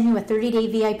and I can send you a 30-day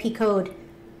VIP code.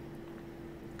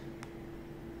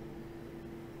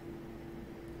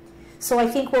 So I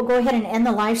think we'll go ahead and end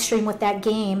the live stream with that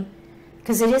game,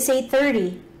 because it is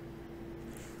 8:30.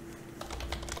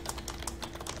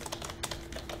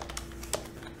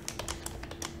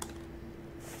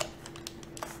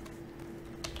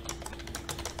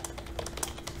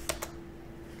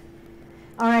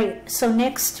 All right, so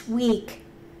next week,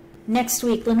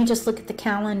 let me just look at the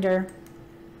calendar.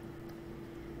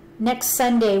 Next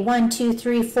Sunday, 1, 2,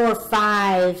 3, 4,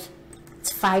 5.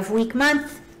 It's a 5-week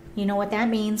month. You know what that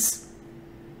means.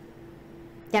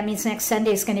 That means next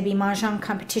Sunday is going to be Mahjong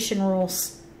competition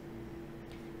rules.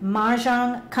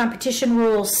 Mahjong competition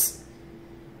rules.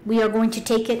 We are going to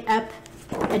take it up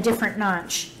a different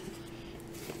notch.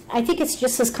 I think it's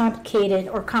just as complicated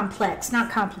or complex, not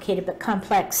complicated, but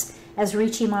complex as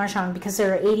Riichi Mahjong, because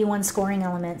there are 81 scoring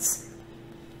elements.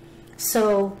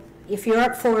 So if you're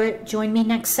up for it, join me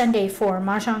next Sunday for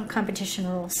Mahjong competition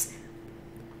rules.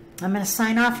 I'm going to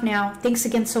sign off now. Thanks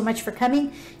again so much for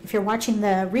coming. If you're watching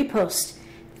the repost,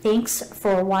 thanks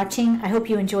for watching. I hope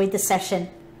you enjoyed the session.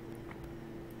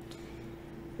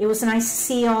 It was nice to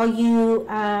see all you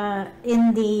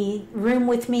in the room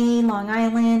with me. Long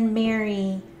Island,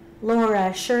 Mary,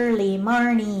 Laura, Shirley,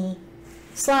 Marnie,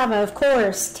 Slava, of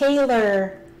course,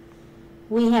 Taylor.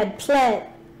 We had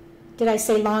Plet. Did I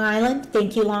say Long Island?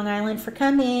 Thank you, Long Island, for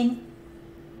coming.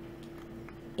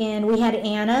 And we had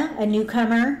Anna, a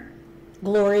newcomer,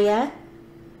 Gloria,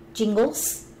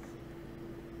 Jingles.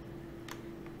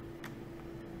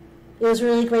 It was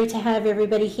really great to have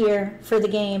everybody here for the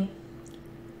game.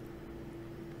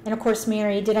 And of course,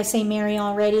 Mary. Did I say Mary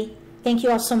already? Thank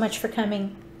you all so much for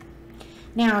coming.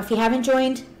 Now, if you haven't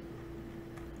joined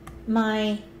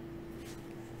my...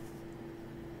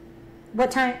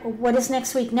 What is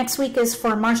next week? Next week is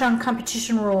for Mahjong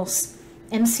Competition Rules,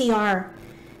 MCR.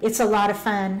 It's a lot of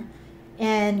fun,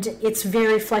 and it's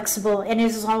very flexible, and it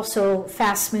is also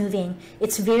fast moving.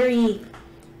 It's very,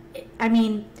 I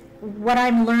mean, what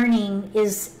I'm learning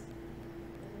is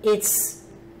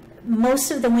most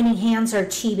of the winning hands are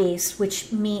chi based,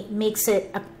 which makes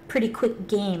it a pretty quick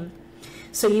game.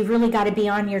 So you've really got to be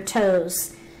on your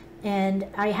toes. And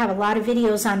I have a lot of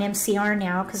videos on MCR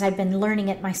now because I've been learning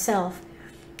it myself.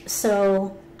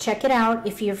 So check it out.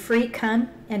 If you're free, come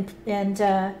and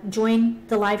join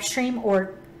the live stream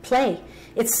or play.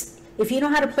 If you know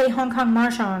how to play Hong Kong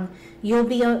Mahjong, you'll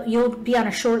be on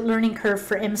a short learning curve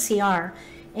for MCR.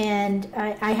 And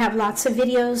I have lots of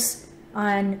videos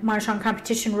on Mahjong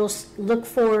competition rules. Look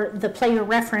for the player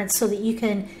reference so that you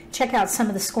can check out some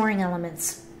of the scoring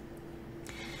elements.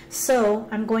 So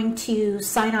I'm going to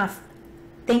sign off.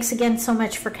 Thanks again so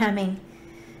much for coming.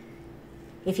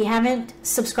 If you haven't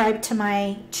subscribed to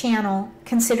my channel,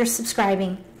 consider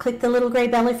subscribing. Click the little gray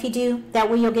bell if you do.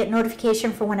 That way you'll get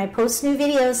notification for when I post new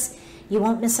videos. You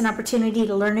won't miss an opportunity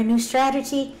to learn a new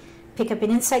strategy, pick up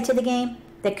an insight to the game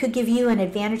that could give you an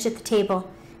advantage at the table.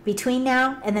 Between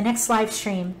now and the next live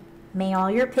stream, may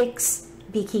all your picks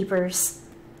be keepers.